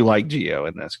Gio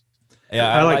in this.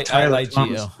 Yeah, I like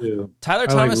Gio. Too. Tyler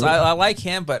Thomas, I like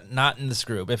him, but not in this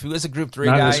group. If he was a Group 3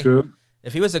 guy,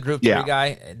 if he was a Group 3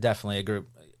 guy, definitely a group.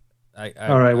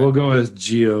 All right, we'll go with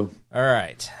Gio. All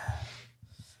right.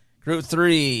 Group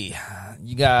 3,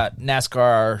 you got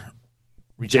NASCAR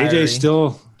retiree. JJ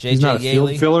still. He's not a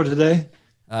field filler today.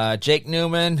 Jake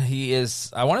Newman, he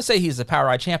is. I want to say he's the Power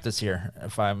Eye champ this year,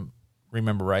 if I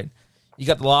remember right. You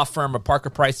got the law firm of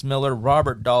Parker Price Miller,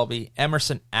 Robert Dalby,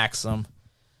 Emerson Axum,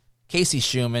 Casey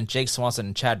Schumann, Jake Swanson,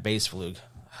 and Chad Baseflug.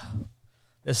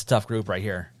 This is a tough group right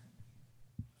here.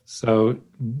 So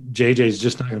JJ's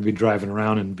just not going to be driving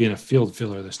around and being a field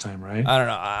filler this time, right? I don't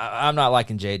know. I'm not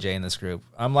liking JJ in this group.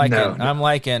 I like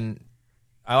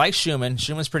Schumann.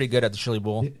 Schumann's pretty good at the Chili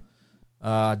Bowl.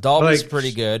 Dalby's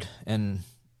pretty good, and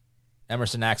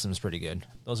Emerson Axum's pretty good.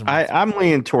 Those are I'm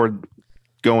leaning toward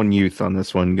going youth on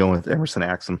this one, going with Emerson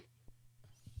Axum.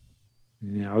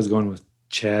 Yeah, I was going with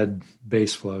Chad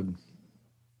Baseflug.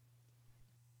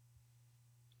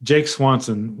 Jake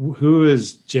Swanson. Who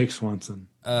is Jake Swanson?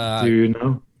 Do you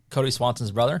know? Cody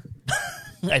Swanson's brother,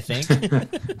 I think.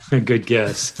 Good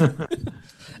guess.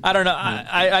 I don't know.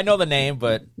 I know the name,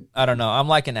 but I don't know. I'm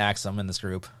liking Axum in this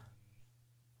group.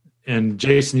 And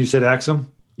Jason, you said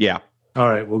Axum? Yeah. All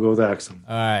right, we'll go with Axum.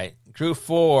 All right. Group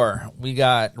 4, we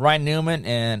got Ryan Newman,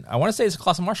 and I want to say it's a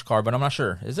Clausen Marshall car, but I'm not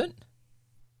sure. Is it?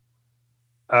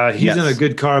 He's in a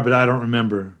good car, but I don't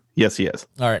remember. Yes, he is.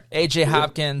 All right. AJ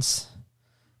Hopkins,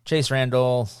 Chase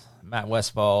Randall, Matt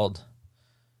Westfald,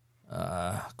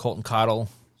 Colton Cottle,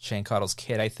 Shane Cottle's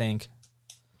kid, I think.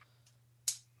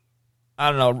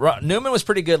 I don't know. Newman was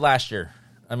pretty good last year.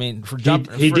 I mean,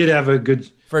 he did have a good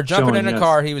for jumping showing, in a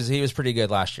car. He was pretty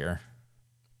good last year.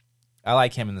 I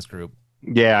like him in this group.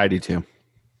 Yeah, I do too.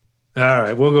 All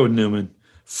right, we'll go with Newman.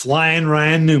 Flying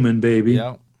Ryan Newman, baby.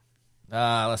 Yep.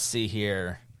 Let's see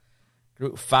here.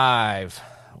 Group 5.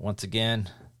 Once again,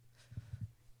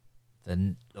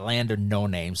 the land of no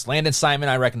names. Landon Simon,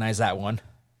 I recognize that one.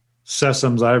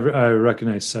 Sessoms, I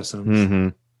recognize Sessoms. Mm-hmm.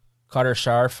 Carter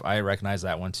Scharf, I recognize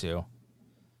that one too.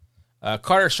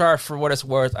 Carter Scharf, for what it's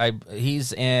worth,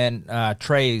 he's in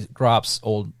Trey Gropp's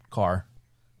old car,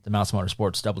 the Mouse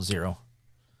Motorsports 00.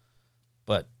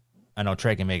 But I know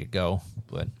Trey can make it go,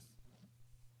 but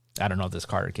I don't know this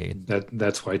Cartercade.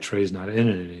 That's why Trey's not in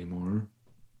it anymore.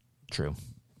 True.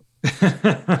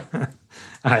 I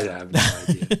have no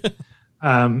idea.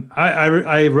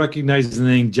 I recognize the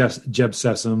name Jeb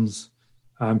Sessoms.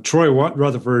 Troy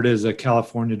Rutherford is a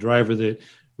California driver that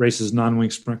races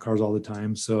non-wing sprint cars all the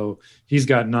time, so he's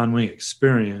got non-wing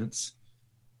experience.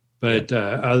 But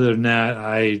other than that,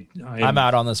 I'm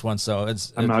out on this one, so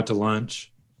I'm out to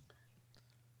lunch.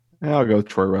 I'll go with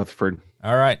Troy Rutherford.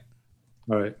 All right.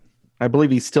 I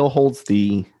believe he still holds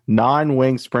the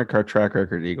non-wing sprint car track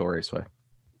record at Eagle Raceway.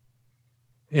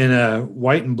 In a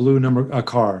white and blue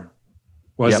car.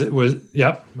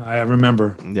 Yep, I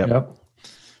remember. Yep.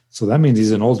 So that means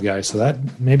he's an old guy. So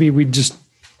that maybe we just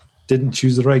didn't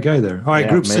choose the right guy there. All right,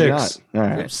 Group 6. All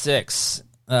right. Group 6.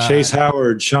 Chase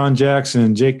Howard, Sean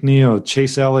Jackson, Jake Neal,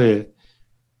 Chase Elliott,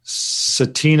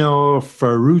 Satino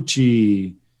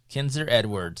Ferrucci, Kinzer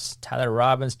Edwards, Tyler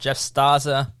Robbins, Jeff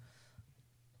Staza,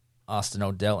 Austin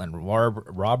O'Dell, and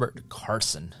Robert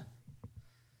Carson.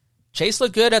 Chase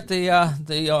looked good at the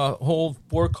whole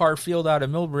 4-car field out of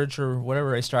Millbridge or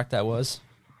whatever racetrack that was.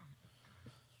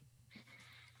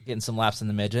 Getting some laps in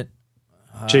the midget.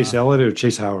 Chase Elliott or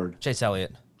Chase Howard? Chase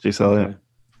Elliott.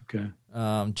 Okay.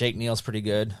 Jake Neal's pretty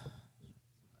good.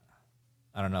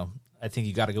 I don't know. I think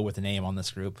you got to go with the name on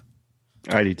this group.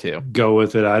 I do too. Go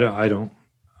with it. I don't.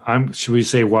 Should we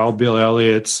say Wild Bill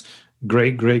Elliott's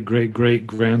great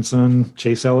grandson,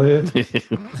 Chase Elliott?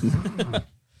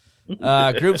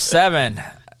 Group 7.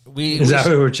 Is that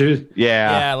what we're choosing?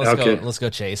 Yeah. Let's go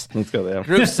Chase. Let's go there.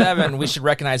 Group 7, we should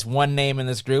recognize one name in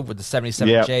this group with the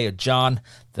 77J of John,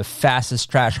 the fastest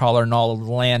trash hauler in all of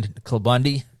the land,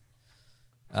 Clubundy.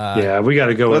 We got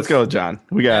to go. Let's go with John.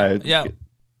 We got to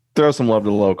throw some love to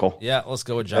the local. Yeah, let's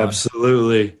go with John.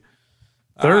 Absolutely.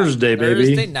 Thursday, baby.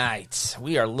 Thursday night.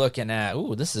 We are looking at,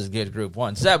 this is a good group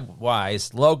 1. Zeb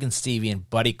Wise, Logan Stevie, and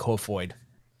Buddy Kofoid.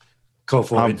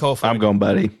 I'm going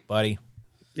Buddy. Buddy.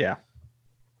 Yeah.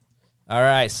 All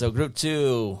right, so Group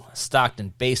 2,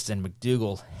 Stockton, Baston,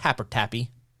 McDougal, Happertappy.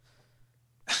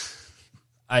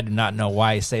 I do not know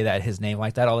why I say his name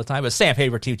like that all the time, but Sam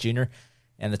Havertooth Jr.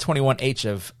 and the 21H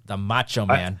of the Macho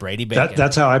Man, Brady Bacon.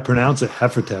 That's how I pronounce it,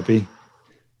 Happertappy.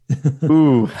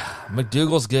 Ooh.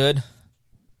 McDougal's good.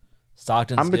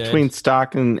 Stockton's I'm good. between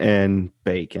Stockton and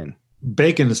Bacon.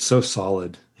 Bacon is so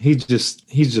solid. He's just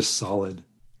solid.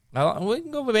 We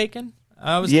can go with Bacon.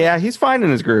 He's fine in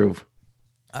his groove.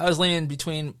 I was leaning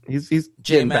between he's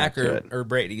J-Mac or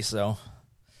Brady, so...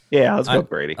 Yeah, let's go with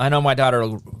Brady. I know my daughter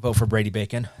will vote for Brady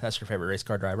Bacon. That's her favorite race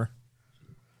car driver.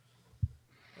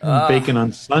 Bacon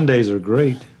on Sundays are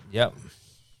great. Yep.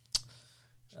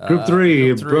 Group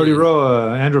 3, Brody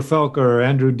Roa, Andrew Felker,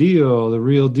 Andrew Deal, The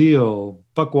Real Deal,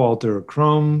 Buckwalter,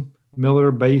 Chrome,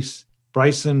 Miller,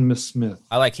 Bryson, Smith.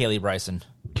 I like Kaylee Bryson.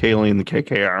 Kaylee in the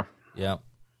KKR. Yep.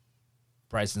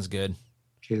 Bryson's good.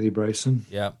 Kaylee Bryson.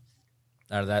 Yep.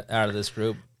 Out of this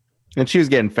group. And she was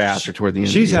getting faster toward the end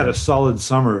of the year. She's had a solid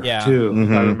summer, too.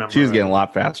 Mm-hmm. I remember. She was getting a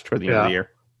lot faster toward the end of the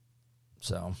year.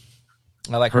 So,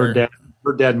 I like her.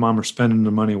 Her dad and mom are spending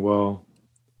the money well.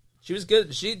 She was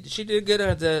good. She did good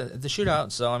at the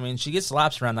shootout. So, I mean, she gets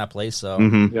laps around that place. So,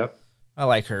 Yep. I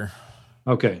like her.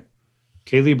 Okay.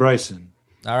 Kaylee Bryson.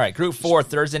 All right. Group 4,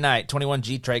 Thursday night,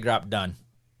 21G Trey Gropp done.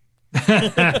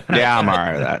 Yeah, I'm all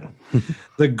right with that.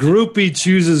 The groupie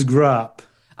chooses Gropp.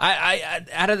 I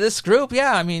out of this group,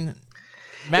 I mean,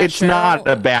 it's Farrell, not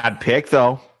a bad pick,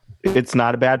 though. It's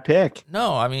not a bad pick.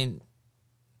 No, I mean,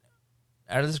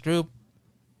 out of this group,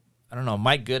 I don't know,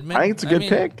 Mike Goodman. I think it's a good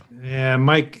pick. Yeah,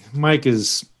 Mike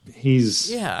is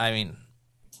I mean,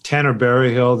 Tanner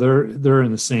Berryhill. They're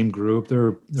in the same group.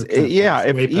 They're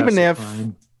even if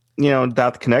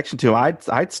without the connection to him,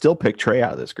 I'd still pick Trey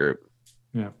out of this group.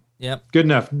 Yeah. Yep. Good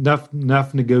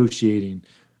enough negotiating.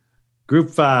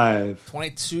 Group 5.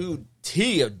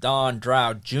 22T of Don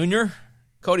Dowd Jr.,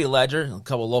 Cody Ledger, a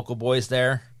couple local boys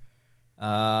there.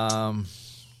 Got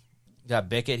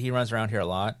Bickett. He runs around here a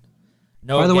lot.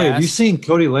 By the way, have you seen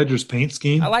Cody Ledger's paint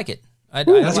scheme? I like it.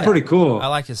 That's pretty cool. I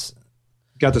like his.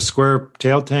 Got the square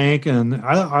tail tank, and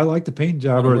I like the paint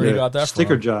job or the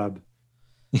sticker job.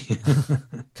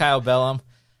 Kyle Bellum.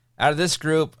 Out of this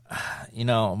group,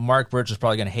 Mark Birch is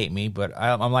probably going to hate me, but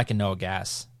I'm liking Noah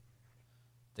Gass.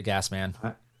 the gas man.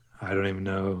 I don't even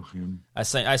know him. I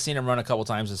seen him run a couple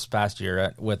times this past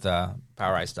year with Power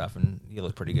Ice stuff, and he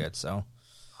looked pretty good. So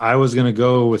I was going to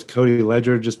go with Cody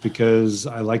Ledger just because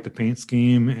I like the paint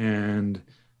scheme and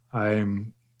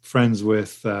I'm friends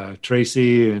with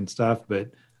Tracy and stuff,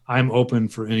 but I'm open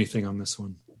for anything on this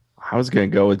one. I was going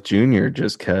to go with Junior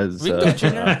just because.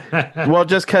 Well,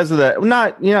 just because of that.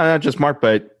 Not just Mark,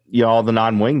 but all the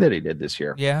non-wing that he did this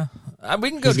year. Yeah, we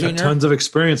can go He's Junior. got tons of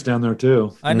experience down there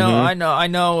too. I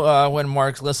know. When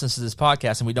Mark listens to this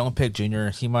podcast and we don't pick Junior,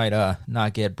 he might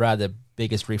not get Brad the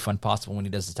biggest refund possible when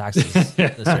he does the taxes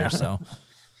this year. So,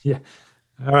 yeah.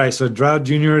 All right, so Drown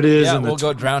Junior it is. Yeah, we'll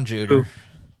go Drown Junior.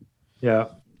 Yeah.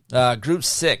 Group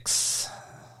 6.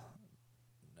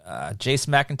 Jace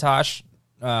McIntosh.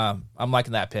 I'm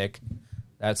liking that pick.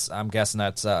 I'm guessing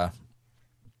that's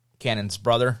Cannon's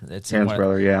brother. It's Cannon's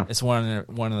brother, yeah. It's one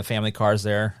of the family cars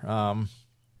there.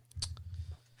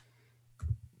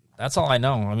 That's all I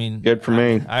know. I mean, good for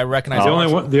me. I recognize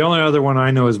the only other one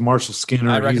I know is Marshall Skinner.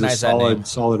 I recognize He's a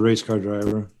solid race car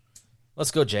driver.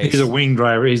 Let's go, Jace. He's a wing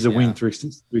driver. He's a wing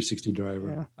 360 driver.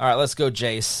 Yeah. All right, let's go,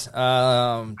 Jace.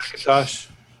 Josh.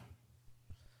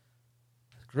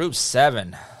 Group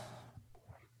 7.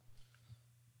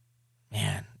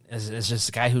 Man, it's just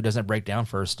a guy who doesn't break down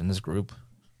first in this group.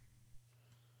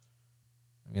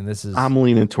 I mean, I'm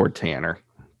leaning toward Tanner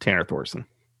Thorson.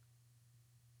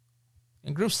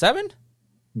 In Group 7?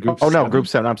 Group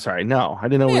 7. I'm sorry. No, I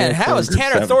didn't know. Man, how is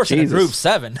Tanner Thorson in Group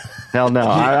 7? Hell no.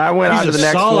 I went on to the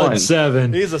next one.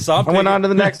 7. He's a solid. I went on to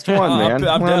the next one, man.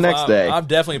 The next day. I'm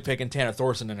definitely picking Tanner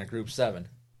Thorson in a Group 7.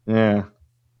 Yeah.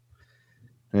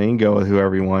 You can go with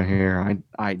whoever you want here.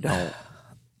 I don't.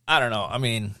 I don't know. I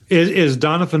mean, is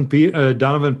Donovan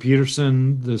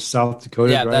Peterson the South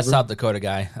Dakota driver? Yeah, that's South Dakota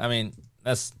guy. I mean,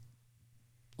 that's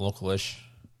localish.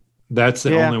 That's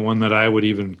the only one that I would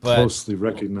even closely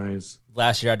recognize.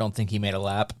 Last year, I don't think he made a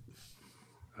lap.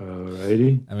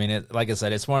 Alrighty. I mean, like I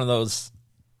said, it's one of those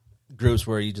groups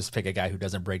where you just pick a guy who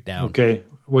doesn't break down. Okay,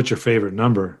 what's your favorite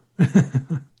number?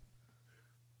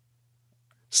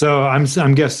 So I'm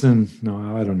guessing.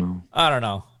 No, I don't know. I don't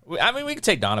know. I mean, we could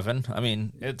take Donovan. I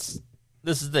mean, this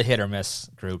is the hit or miss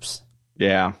groups.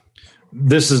 Yeah.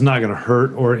 This is not going to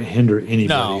hurt or hinder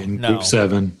anybody in Group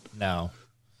 7. No.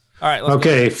 All right.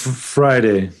 Let's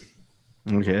Friday.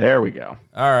 Okay, there we go.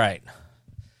 All right.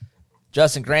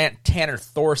 Justin Grant, Tanner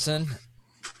Thorson,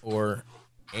 or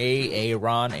Aaron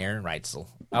Reitzel.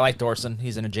 I like Thorson.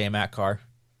 He's in a J-Mac car.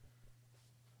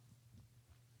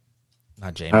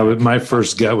 Not J-Mac. My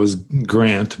first gut was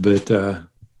Grant, but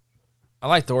I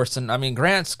like Thorson. I mean,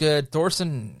 Grant's good.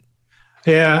 Thorson.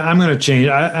 Yeah, I'm going to change.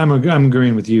 I'm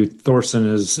agreeing with you. Thorson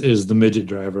is the midget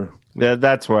driver. Yeah,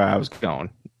 that's where I was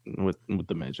going with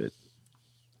the midget.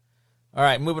 All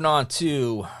right, moving on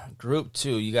to Group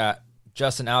 2. You got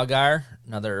Justin Allgaier,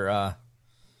 another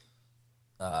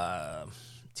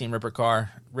Team Ripper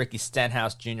car. Ricky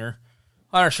Stenhouse Jr.,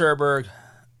 Hunter Scherberg,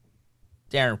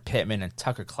 Darren Pittman, and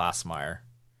Tucker Klaasmeyer.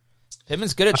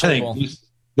 Pittman's good at triple.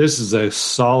 This is a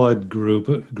solid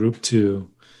Group 2.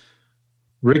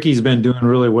 Ricky's been doing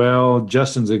really well.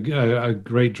 Justin's a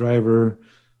great driver.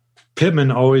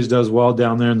 Pittman always does well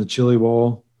down there in the Chili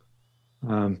Bowl.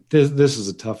 This is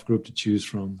a tough group to choose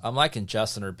from. I'm liking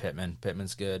Justin or Pittman.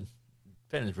 Pittman's good.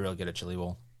 Pittman's real good at Chili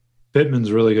Bowl.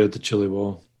 Pittman's really good at the Chili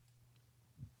Bowl.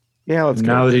 Yeah, let's go.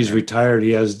 Now that he's retired,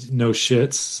 he has no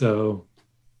shits. So,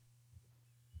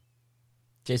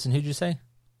 Jason, who'd you say?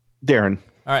 Darren.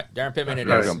 All right, Darren Pittman. It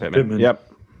is. Pittman. Yep.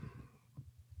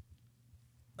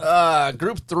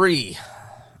 Group 3.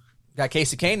 Got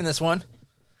Casey Kane in this one.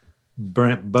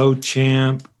 Brent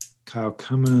Beauchamp, Kyle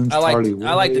Cummins. I like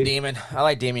the Demon. I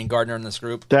like Damian Gardner in this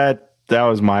group. That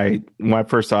was my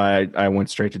first thought. I went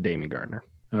straight to Damian Gardner.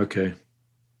 Okay.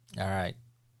 All right,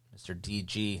 Mr.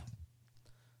 DG,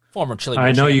 former Chili.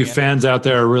 I know you fans out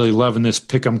there are really loving this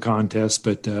pick'em contest,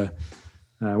 but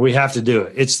we have to do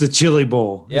it. It's the Chili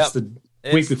Bowl. Yep. It's the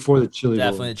week before the Chili Bowl.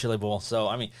 Definitely the Chili Bowl. So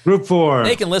I mean, Group 4.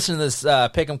 They can listen to this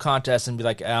pick'em contest and be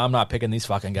like, "I'm not picking these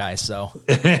fucking guys." So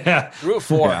Group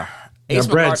 4. Yeah. Now,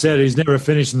 Brad said he's never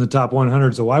finished in the top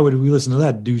 100, so why would we listen to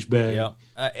that douchebag?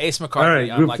 Yeah. Ace McCarthy. All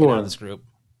right, I'm liking out of this group.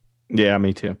 Yeah,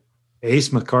 me too.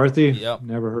 Ace McCarthy? Yep.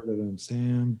 Never heard of him.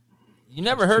 Sam. You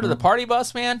never heard of the Party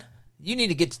Bus, man? You need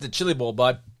to get to the Chili Bowl,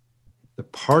 bud. The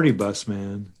Party Bus,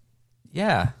 man.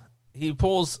 Yeah. He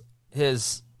pulls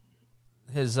his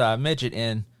midget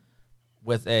in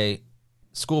with a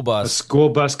school bus. A school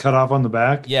bus cut off on the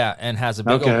back? Yeah, and has a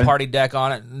big old party deck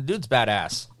on it. The dude's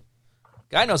badass.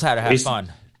 Guy knows how to have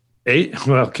fun.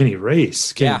 Well, can he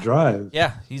race? Can he drive?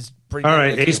 Yeah, he's pretty All good.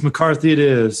 right, Ace McCarthy it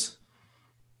is.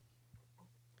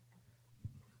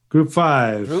 Group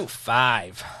 5. Group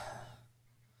 5.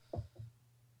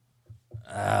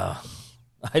 Oh,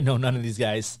 I know none of these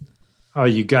guys. Oh,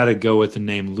 you got to go with the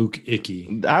name Luke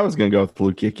Icky. I was going to go with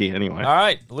Luke Icky anyway. All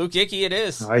right, Luke Icky it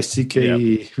is. ICKE.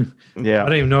 Yep. Yeah. I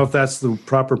don't even know if that's the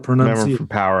proper pronunciation. Remember from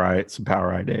Power Eye, some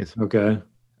Power Eye days. Okay.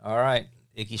 All right,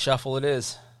 Icky Shuffle it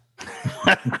is.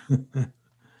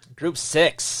 Group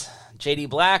 6. JD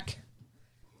Black,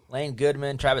 Lane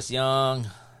Goodman, Travis Young.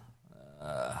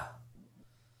 I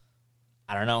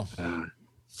don't know.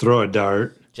 Throw a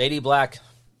dart. JD Black.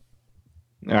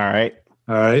 All right.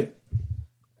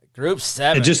 Group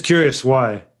 7. And just curious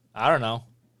why. I don't know.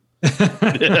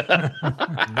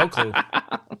 No clue.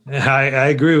 I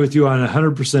agree with you on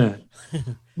 100%.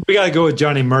 We got to go with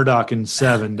Johnny Murdoch in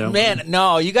 7, don't we? Man,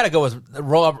 no, you got to go with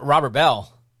Robert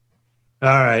Bell. All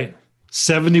right.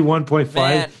 71.5.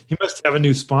 Man. He must have a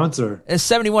new sponsor. It's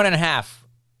 71.5.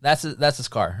 That's his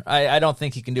car. I don't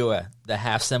think he can do the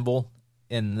half symbol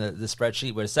in the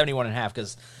spreadsheet, but it's 71.5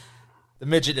 because the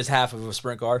midget is half of a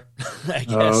sprint car, I guess.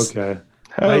 Oh, okay.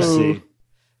 I see.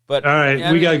 But all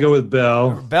right, we got to go with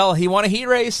Bell. Bell, he won a heat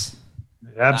race.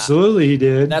 Absolutely, he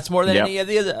did. That's more than any of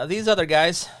these other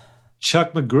guys.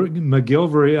 Chuck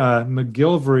McGilvery.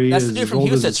 That's is the dude from old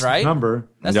as Houston, his right? Number.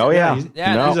 That's He's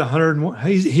 101.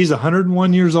 He's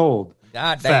 101 years old.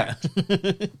 God damn.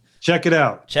 Check it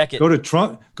out. Check it. Go to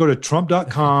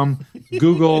Trump.com,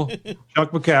 Google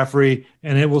Chuck McCaffrey,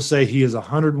 and it will say he is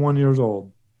 101 years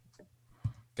old.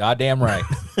 Goddamn right.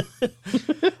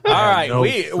 All right,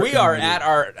 we are at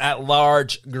our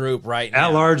at-large group right now.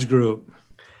 At-large group.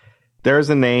 There's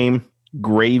a name,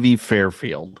 Gravy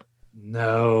Fairfield.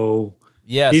 No.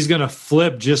 Yes. He's going to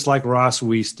flip just like Ross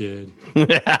Weiss did.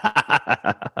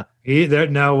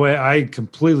 No way. I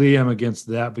completely am against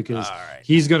that because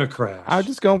he's going to crash. I'll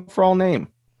just go for all name.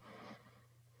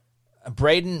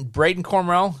 Braden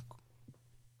Cornwell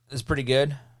is pretty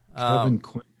good. Kevin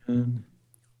Quinn.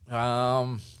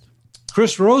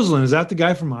 Chris Roseland, is that the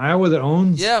guy from Iowa that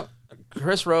owns? Yep.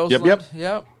 Chris Roseland.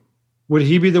 Yep. Would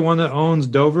he be the one that owns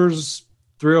Dover's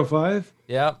 305?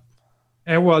 Yep.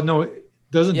 And well, no,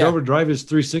 doesn't Dover drive his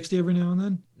 360 every now and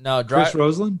then? No, Chris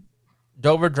Roseland?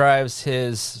 Dover drives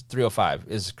his 305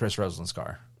 is Chris Roseland's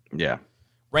car. Yeah.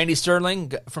 Randy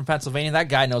Sterling from Pennsylvania, that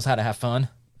guy knows how to have fun.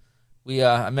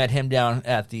 I met him down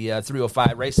at the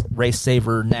 305 Race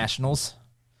Saver Nationals.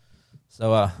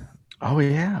 So oh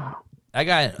yeah. That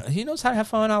guy, he knows how to have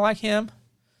fun. I like him.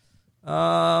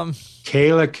 Kayla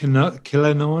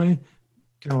Kilinoy.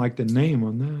 Kind of like the name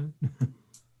on that.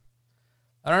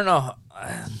 I don't know.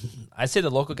 I say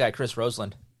the local guy, Chris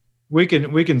Roseland. We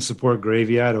can support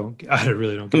Gravy. I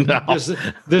really don't care. No.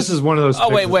 This is one of those. Oh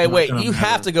wait! You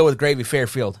have to go with Gravy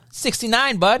Fairfield.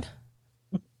 69, bud.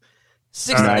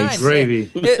 69. Nice.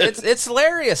 Gravy. It's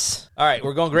hilarious. All right,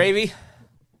 we're going Gravy.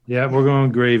 Yeah, we're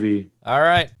going Gravy. All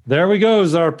right. There we go.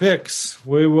 Is our picks.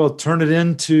 We will turn it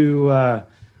into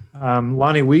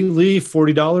Lonnie Wheatley,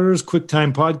 $40,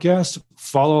 QuickTime podcast.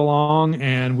 Follow along,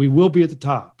 and we will be at the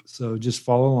top. So just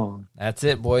follow along. That's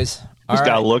it, boys. Just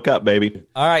got to look up, baby.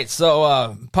 All right.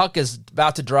 So puck is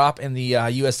about to drop in the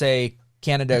USA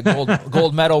Canada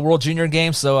gold medal World Junior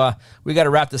Games. So we got to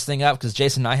wrap this thing up because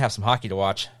Jason and I have some hockey to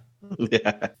watch.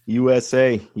 Yeah.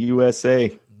 USA.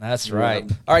 That's right.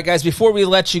 All right, guys, before we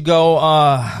let you go,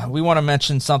 we want to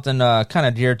mention something kind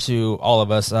of dear to all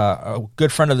of us. A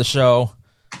good friend of the show,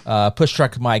 Push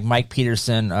Truck Mike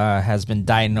Peterson, has been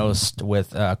diagnosed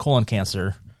with colon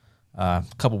cancer a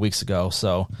couple weeks ago.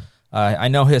 So I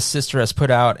know his sister has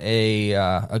put out a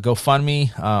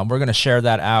GoFundMe. We're going to share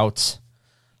that out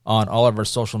on all of our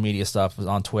social media stuff,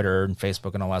 on Twitter and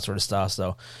Facebook and all that sort of stuff.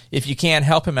 So if you can,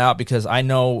 help him out, because I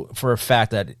know for a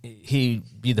fact that he'd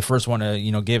be the first one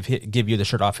to, give you the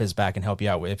shirt off his back and help you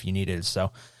out if you need it.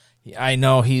 So I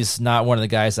know he's not one of the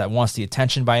guys that wants the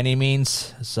attention by any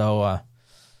means. So,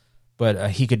 but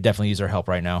he could definitely use our help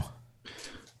right now.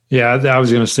 Yeah, I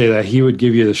was going to say that he would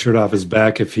give you the shirt off his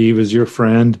back if he was your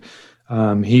friend.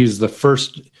 He's the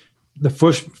first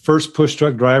push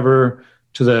truck driver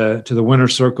to the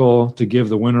winner's circle to give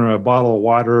the winner a bottle of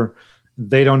water.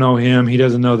 They don't know him. He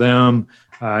doesn't know them.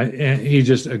 And he's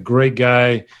just a great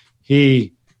guy.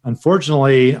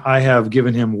 Unfortunately, I have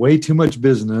given him way too much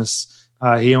business.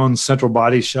 He owns Central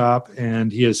Body Shop,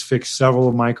 and he has fixed several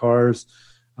of my cars.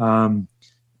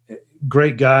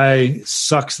 Great guy.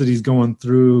 Sucks that he's going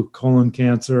through colon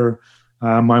cancer.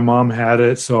 My mom had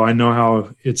it, so I know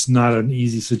how it's not an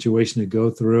easy situation to go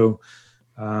through.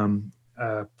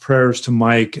 Prayers to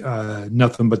Mike.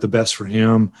 Nothing but the best for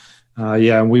him.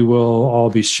 And we will all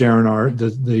be sharing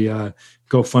the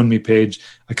GoFundMe page.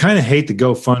 I kind of hate the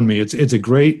GoFundMe. It's a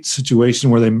great situation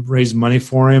where they raise money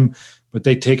for him, but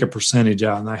they take a percentage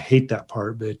out, and I hate that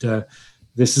part. But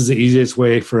this is the easiest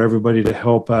way for everybody to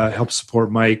help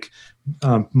support Mike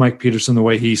Peterson the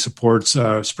way he supports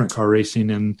sprint car racing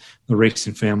and the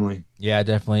racing family. Yeah,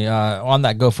 definitely. On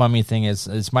that GoFundMe thing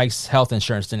is Mike's health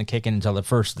insurance didn't kick in until the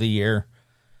first of the year.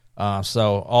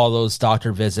 So all those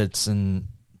doctor visits and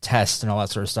tests and all that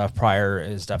sort of stuff prior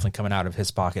is definitely coming out of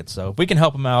his pocket. So if we can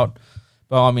help him out,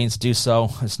 by all means do so.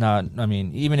 It's not, I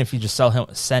mean, even if you just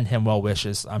send him well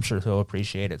wishes, I'm sure he'll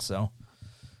appreciate it. So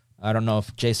I don't know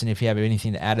if Jason, if you have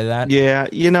anything to add to that. Yeah.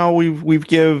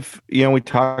 We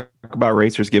talk about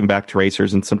racers giving back to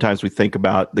racers, and sometimes we think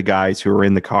about the guys who are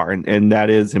in the car, and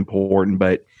that is important.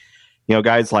 But,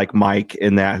 guys like Mike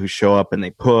and that who show up and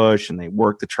they push and they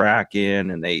work the track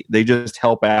in, and they just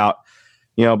help out,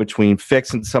 between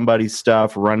fixing somebody's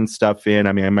stuff, running stuff in.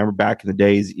 I mean, I remember back in the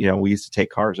days, we used to take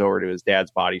cars over to his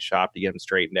dad's body shop to get them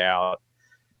straightened out.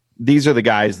 These are the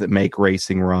guys that make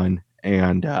racing run.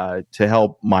 And to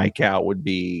help Mike out would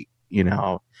be,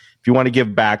 if you want to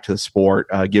give back to the sport,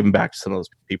 give them back to some of those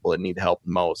people that need help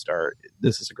the most.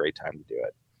 This is a great time to do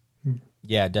it.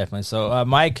 Yeah, definitely. So,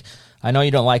 Mike, I know you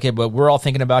don't like it, but we're all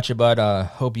thinking about you, bud.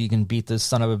 Hope you can beat this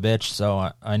son of a bitch.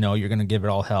 So I know you're going to give it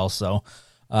all hell. So,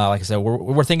 like I said,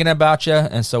 we're thinking about you.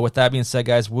 And so with that being said,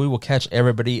 guys, we will catch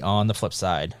everybody on the flip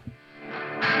side.